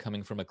know when you're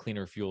coming from a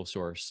cleaner fuel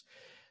source?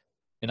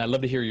 And I'd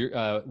love to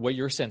hear what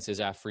your sense is,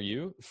 for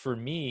you. For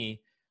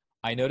me,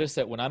 I notice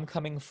that when I'm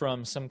coming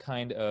from some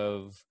kind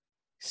of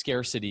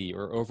scarcity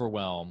or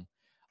overwhelm,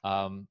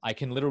 I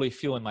can literally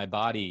feel in my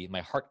body,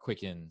 my heart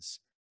quickens,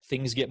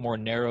 things get more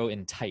narrow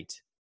and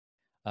tight.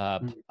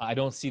 I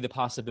don't see the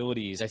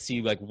possibilities. I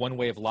see like one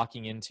way of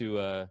locking into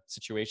a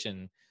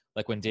situation.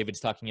 Like when David's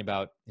talking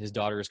about his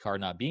daughter's car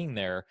not being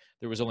there,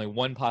 there was only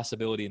one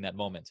possibility in that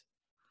moment.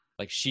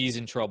 Like, she's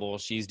in trouble,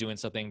 she's doing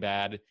something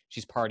bad,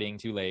 she's partying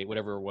too late,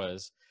 whatever it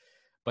was.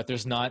 But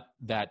there's not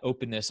that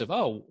openness of,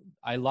 oh,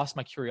 I lost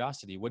my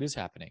curiosity. What is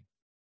happening?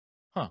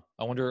 I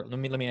wonder, let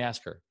me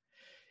ask her.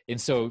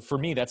 And so for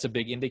me, that's a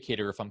big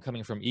indicator. If I'm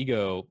coming from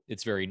ego,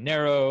 it's very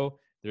narrow.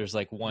 There's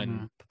like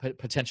one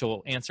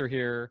potential answer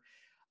here.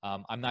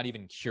 I'm not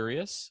even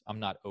curious. I'm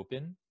not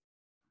open.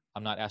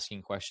 I'm not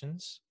asking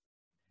questions.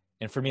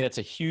 And for me, that's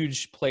a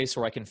huge place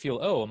where I can feel,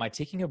 oh, am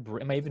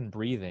I even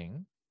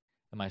breathing?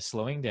 Am I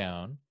slowing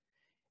down?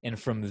 And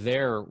from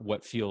there,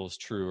 what feels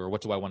true, or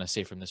what do I want to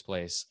say from this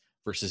place,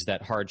 versus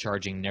that hard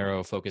charging,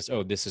 narrow focus,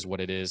 oh, this is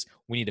what it is,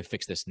 we need to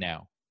fix this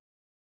now.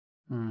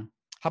 How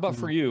about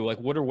for you? Like,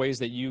 what are ways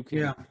that you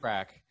can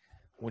track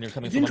when you're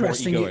coming from a more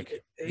egoic?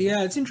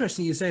 Yeah, it's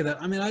interesting you say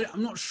that. I mean,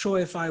 I'm not sure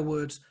if I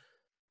would,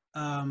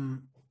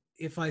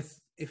 if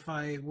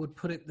I would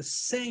put it the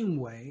same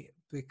way,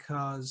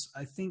 because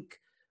I think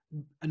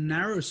a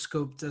narrow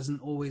scope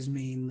doesn't always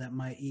mean that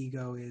my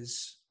ego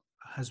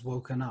has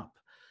woken up.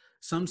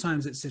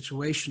 Sometimes it's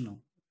situational.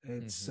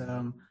 It's,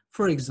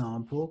 for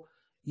example,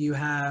 you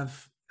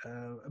have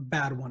a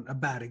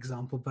bad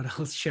example, but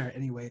I'll share it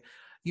anyway.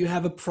 You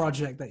have a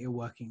project that you're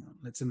working on,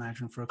 let's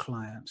imagine, for a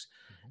client,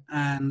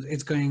 and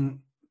it's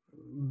going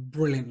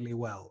brilliantly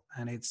well,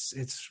 and it's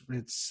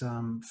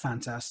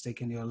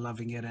fantastic, and you're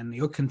loving it, and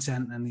you're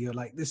content, and you're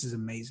like, this is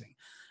amazing.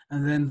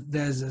 and then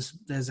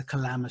there's a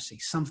calamity.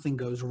 Something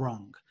goes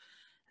wrong,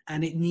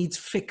 and it needs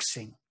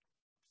fixing,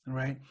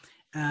 right?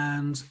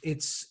 And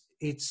it's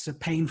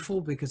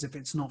painful because if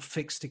it's not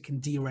fixed, it can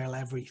derail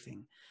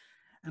everything.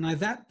 And at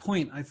that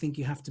point, I think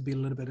you have to be a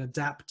little bit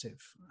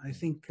adaptive. I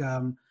think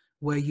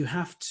where you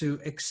have to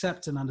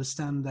accept and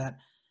understand that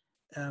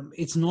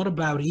it's not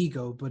about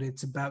ego, but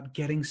it's about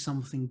getting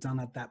something done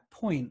at that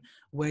point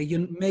where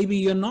maybe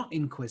you're not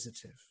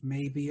inquisitive,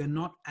 maybe you're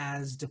not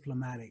as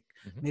diplomatic,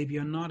 maybe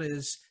you're not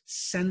as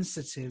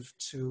sensitive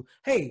to,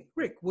 hey,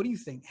 Rick, what do you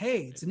think?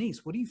 Hey,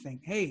 Denise, what do you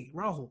think? Hey,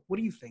 Rahul, what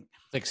do you think?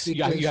 Like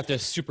you have to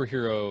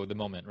superhero the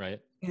moment, right?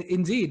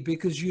 Indeed,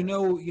 because you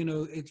know,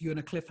 if you're in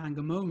a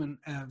cliffhanger moment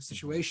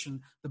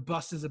situation, the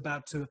bus is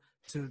about to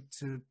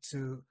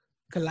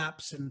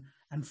collapse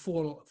and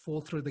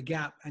fall through the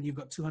gap, and you've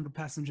got 200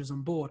 passengers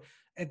on board.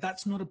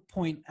 That's not a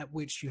point at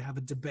which you have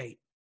a debate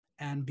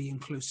and be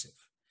inclusive.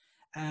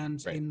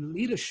 And right. In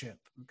leadership,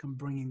 I'm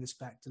bringing this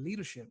back to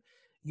leadership,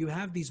 you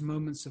have these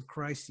moments of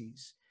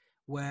crises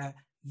where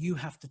you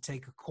have to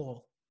take a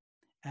call,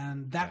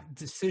 and that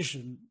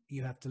decision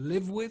you have to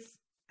live with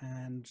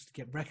and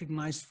get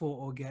recognized for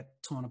or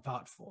get torn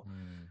apart for.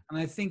 And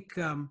I think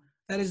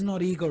that is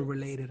not ego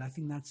related. I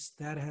think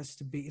that has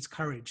to be, it's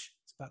courage.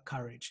 It's about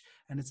courage.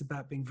 And it's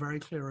about being very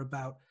clear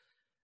about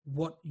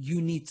what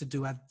you need to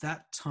do at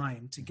that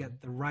time to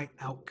get the right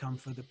outcome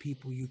for the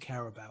people you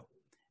care about.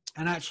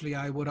 And actually,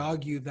 I would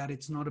argue that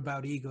it's not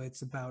about ego.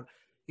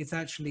 It's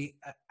actually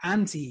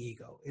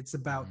anti-ego. It's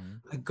about,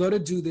 I got to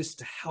do this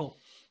to help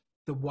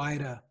the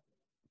wider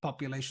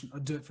population or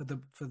do it for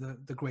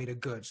the greater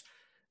good.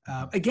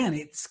 Again,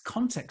 it's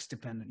context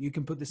dependent. You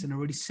can put this in a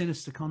really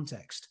sinister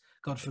context,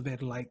 God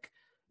forbid, like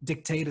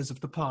dictators of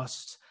the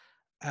past.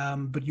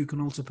 But you can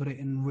also put it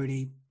in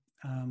really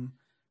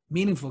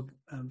meaningful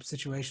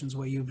situations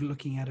where you're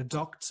looking at a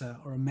doctor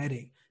or a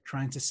medic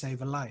trying to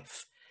save a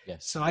life.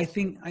 Yes. So I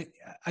think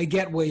I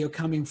get where you're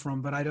coming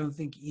from, but I don't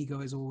think ego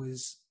is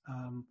always,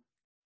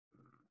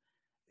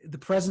 the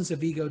presence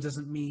of ego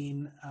doesn't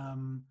mean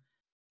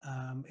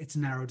it's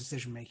narrow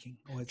decision making.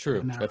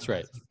 True. That's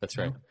right. That's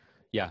right.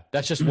 Yeah,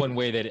 that's just one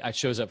way that it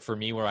shows up for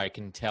me where I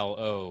can tell,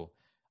 oh,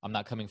 I'm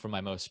not coming from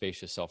my most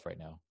spacious self right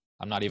now.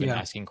 I'm not even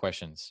asking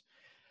questions.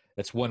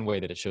 That's one way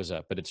that it shows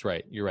up, but it's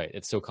right. You're right.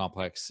 It's so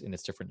complex in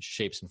its different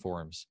shapes and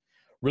forms.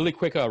 Really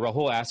quick,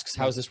 Rahul asks,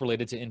 how is this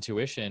related to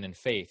intuition and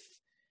faith?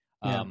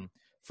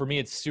 For me,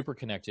 it's super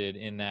connected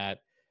in that,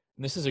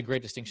 and this is a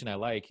great distinction I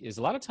like, is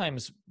a lot of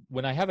times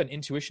when I have an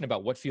intuition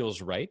about what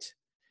feels right,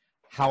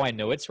 how I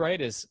know it's right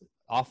is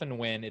often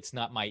when it's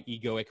not my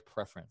egoic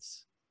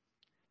preference.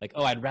 Like,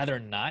 oh, I'd rather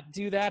not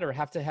do that or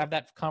have to have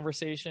that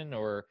conversation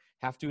or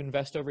have to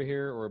invest over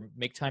here or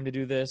make time to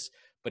do this,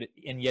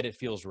 and yet it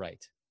feels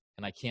right.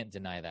 And I can't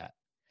deny that.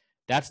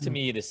 That's to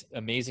me this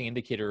amazing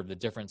indicator of the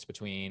difference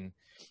between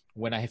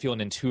when I feel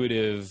an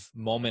intuitive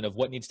moment of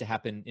what needs to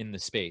happen in the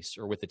space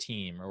or with the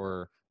team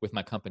or with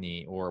my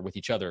company or with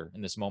each other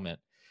in this moment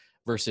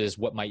versus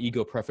what my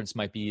ego preference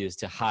might be is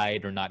to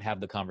hide or not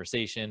have the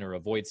conversation or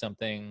avoid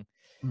something.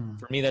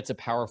 For me, that's a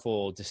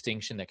powerful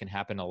distinction that can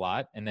happen a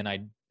lot. And then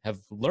I have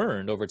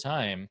learned over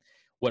time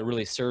what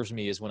really serves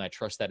me is when I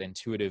trust that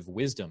intuitive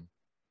wisdom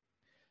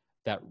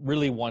that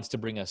really wants to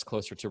bring us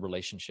closer to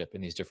relationship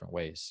in these different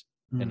ways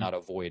and not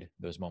avoid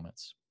those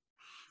moments.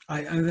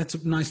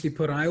 That's nicely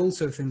put. I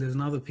also think there's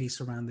another piece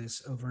around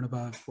this over and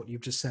above what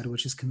you've just said,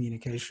 which is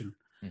communication.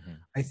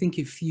 I think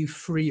if you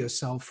free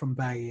yourself from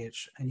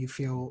baggage and you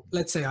feel,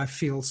 let's say I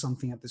feel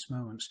something at this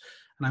moment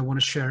and I want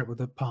to share it with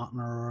a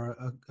partner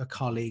or a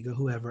colleague or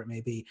whoever it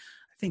may be,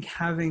 I think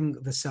having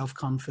the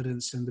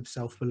self-confidence and the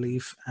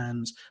self-belief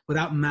and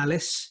without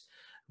malice,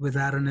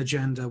 without an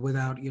agenda,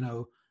 without,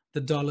 the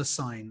dollar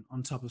sign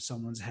on top of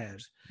someone's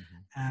head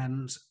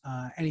and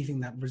anything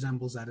that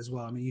resembles that as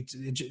well. I mean,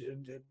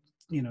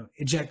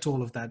 eject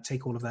all of that,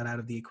 take all of that out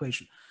of the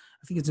equation.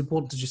 I think it's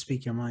important to just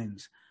speak your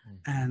mind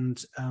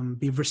and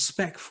be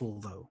respectful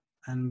though,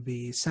 and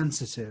be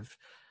sensitive.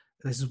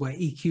 This is where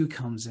EQ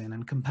comes in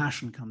and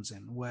compassion comes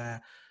in,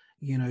 where,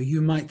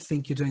 you might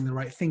think you're doing the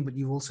right thing, but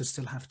you also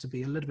still have to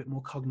be a little bit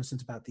more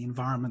cognizant about the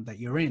environment that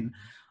you're in.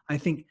 I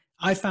think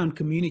I found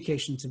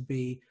communication to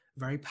be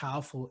very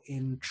powerful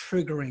in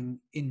triggering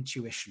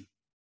intuition.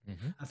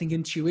 I think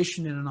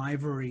intuition in an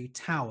ivory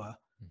tower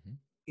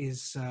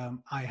is,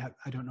 I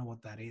don't know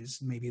what that is.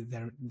 Maybe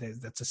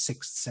that's a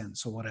sixth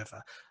sense or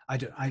whatever. I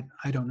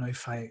don't know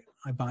if I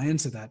buy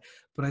into that,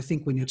 but I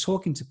think when you're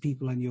talking to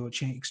people and you're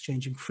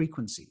exchanging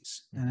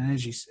frequencies and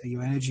energies,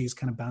 your energy is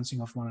kind of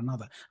bouncing off one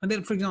another. And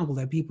then, for example,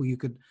 there are people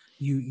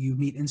you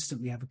meet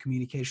instantly, have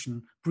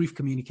a brief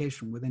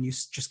communication with, and you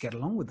just get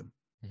along with them.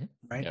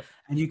 Right. Yep.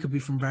 And you could be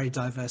from very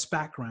diverse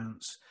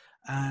backgrounds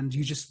and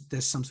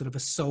there's some sort of a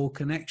soul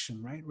connection,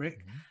 right,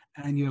 Rick?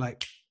 And you're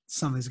like,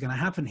 something's going to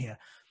happen here.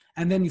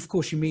 And then of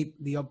course you meet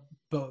the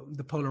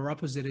polar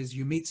opposite is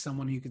you meet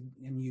someone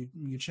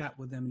you chat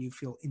with them and you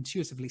feel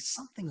intuitively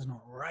something's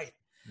not right.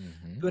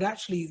 But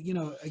actually,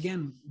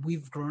 again,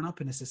 we've grown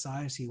up in a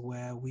society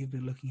where we've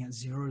been looking at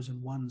zeros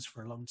and ones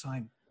for a long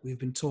time. We've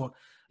been taught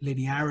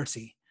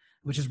linearity.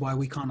 which is why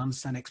we can't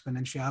understand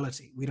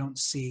exponentiality. We don't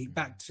see,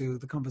 back to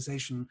the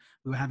conversation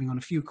we were having on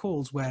a few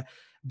calls, where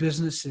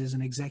businesses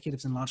and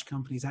executives in large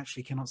companies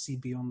actually cannot see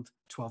beyond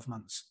 12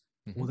 months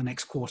or the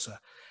next quarter.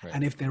 Right.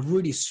 And if they're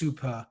really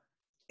super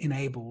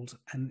enabled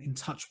and in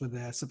touch with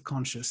their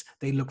subconscious,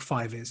 they look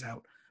 5 years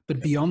out. But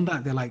beyond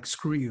that, they're like,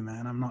 screw you,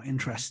 man, I'm not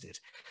interested.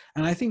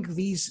 And I think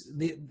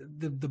the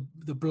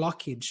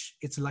blockage,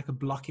 it's like a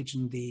blockage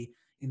in the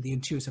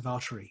intuitive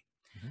artery.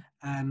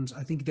 And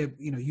I think that,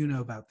 you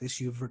know about this,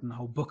 you've written a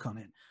whole book on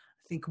it.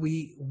 I think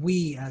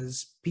we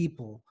as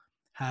people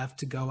have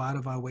to go out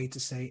of our way to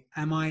say,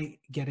 am I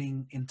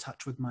getting in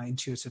touch with my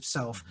intuitive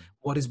self?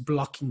 What is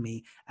blocking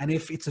me? And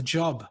if it's a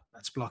job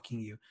that's blocking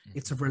you,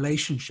 it's a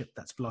relationship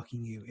that's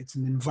blocking you, it's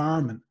an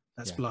environment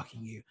that's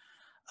blocking you,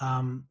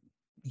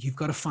 you've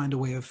got to find a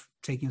way of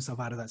taking yourself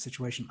out of that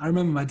situation. I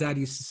remember my dad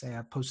used to say,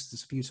 I've posted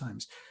this a few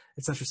times,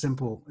 it's such a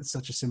simple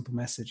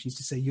message. He used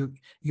to say, he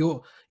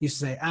used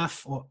to say,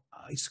 Af, or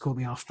he used to call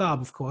me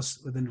Aftab, of course,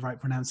 within the right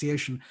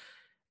pronunciation,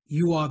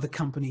 you are the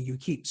company you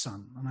keep,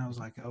 son. And I was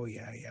like, oh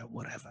yeah,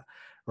 whatever.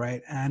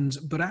 Right.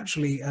 But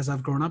actually, as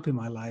I've grown up in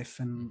my life,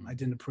 and I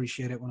didn't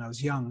appreciate it when I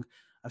was young,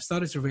 I've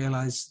started to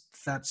realize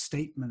that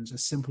statement,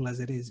 as simple as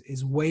it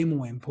is way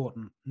more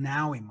important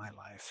now in my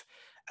life,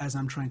 as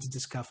I'm trying to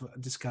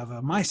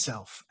discover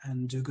myself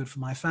and do good for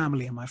my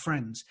family and my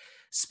friends,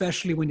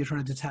 especially when you're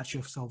trying to detach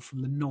yourself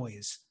from the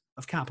noise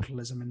of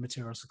capitalism and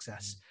material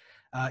success.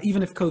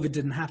 Even if COVID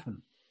didn't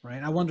happen,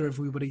 right? I wonder if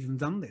we would have even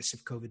done this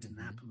if COVID didn't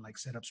happen, like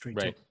set up Straight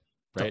Talk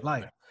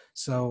Live.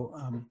 So,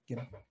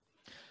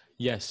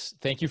 Yes,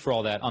 thank you for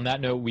all that. On that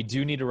note, we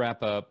do need to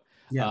wrap up.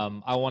 Yeah.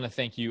 I want to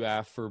thank you,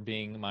 Af, for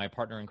being my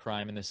partner in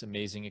crime in this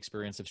amazing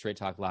experience of Straight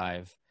Talk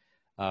Live.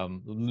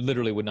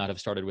 Literally would not have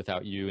started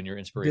without you and your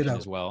inspiration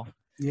as well.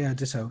 Yeah,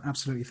 ditto.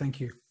 Absolutely. Thank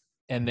you.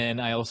 And then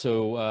I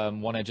also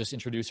want to just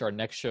introduce our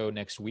next show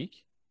next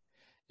week.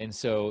 And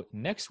so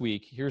next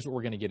week, here's what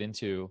we're going to get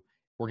into.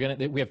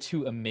 We have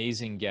 2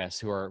 amazing guests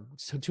who are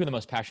 2 of the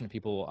most passionate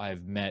people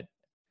I've met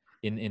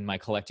in my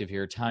collective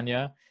here,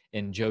 Tanya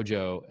and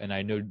Jojo, and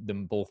I know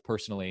them both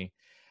personally.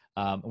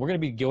 We're going to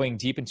be going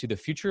deep into the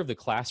future of the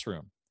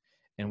classroom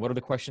and what are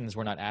the questions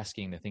we're not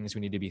asking, the things we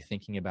need to be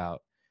thinking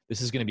about.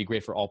 This is going to be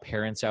great for all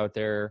parents out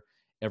there,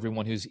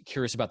 everyone who's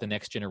curious about the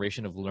next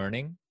generation of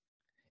learning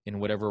in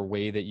whatever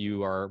way that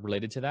you are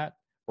related to that,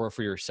 or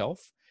for yourself.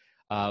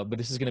 But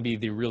this is going to be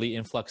the really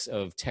influx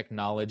of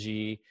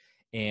technology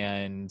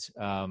and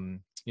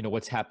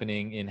what's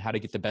happening in how to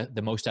get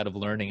the most out of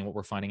learning and what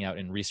we're finding out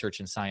in research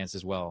and science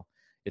as well.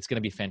 It's going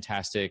to be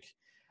fantastic.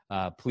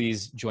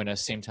 Please join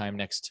us same time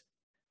next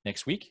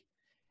week.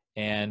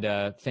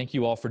 And thank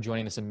you all for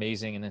joining this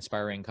amazing and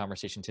inspiring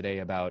conversation today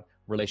about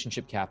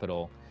relationship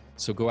capital.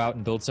 So go out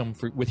and build some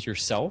with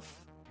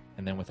yourself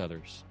and then with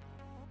others.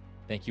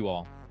 Thank you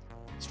all.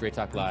 Straight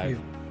Talk Live.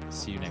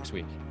 See you next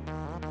week.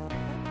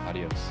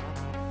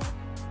 Adios.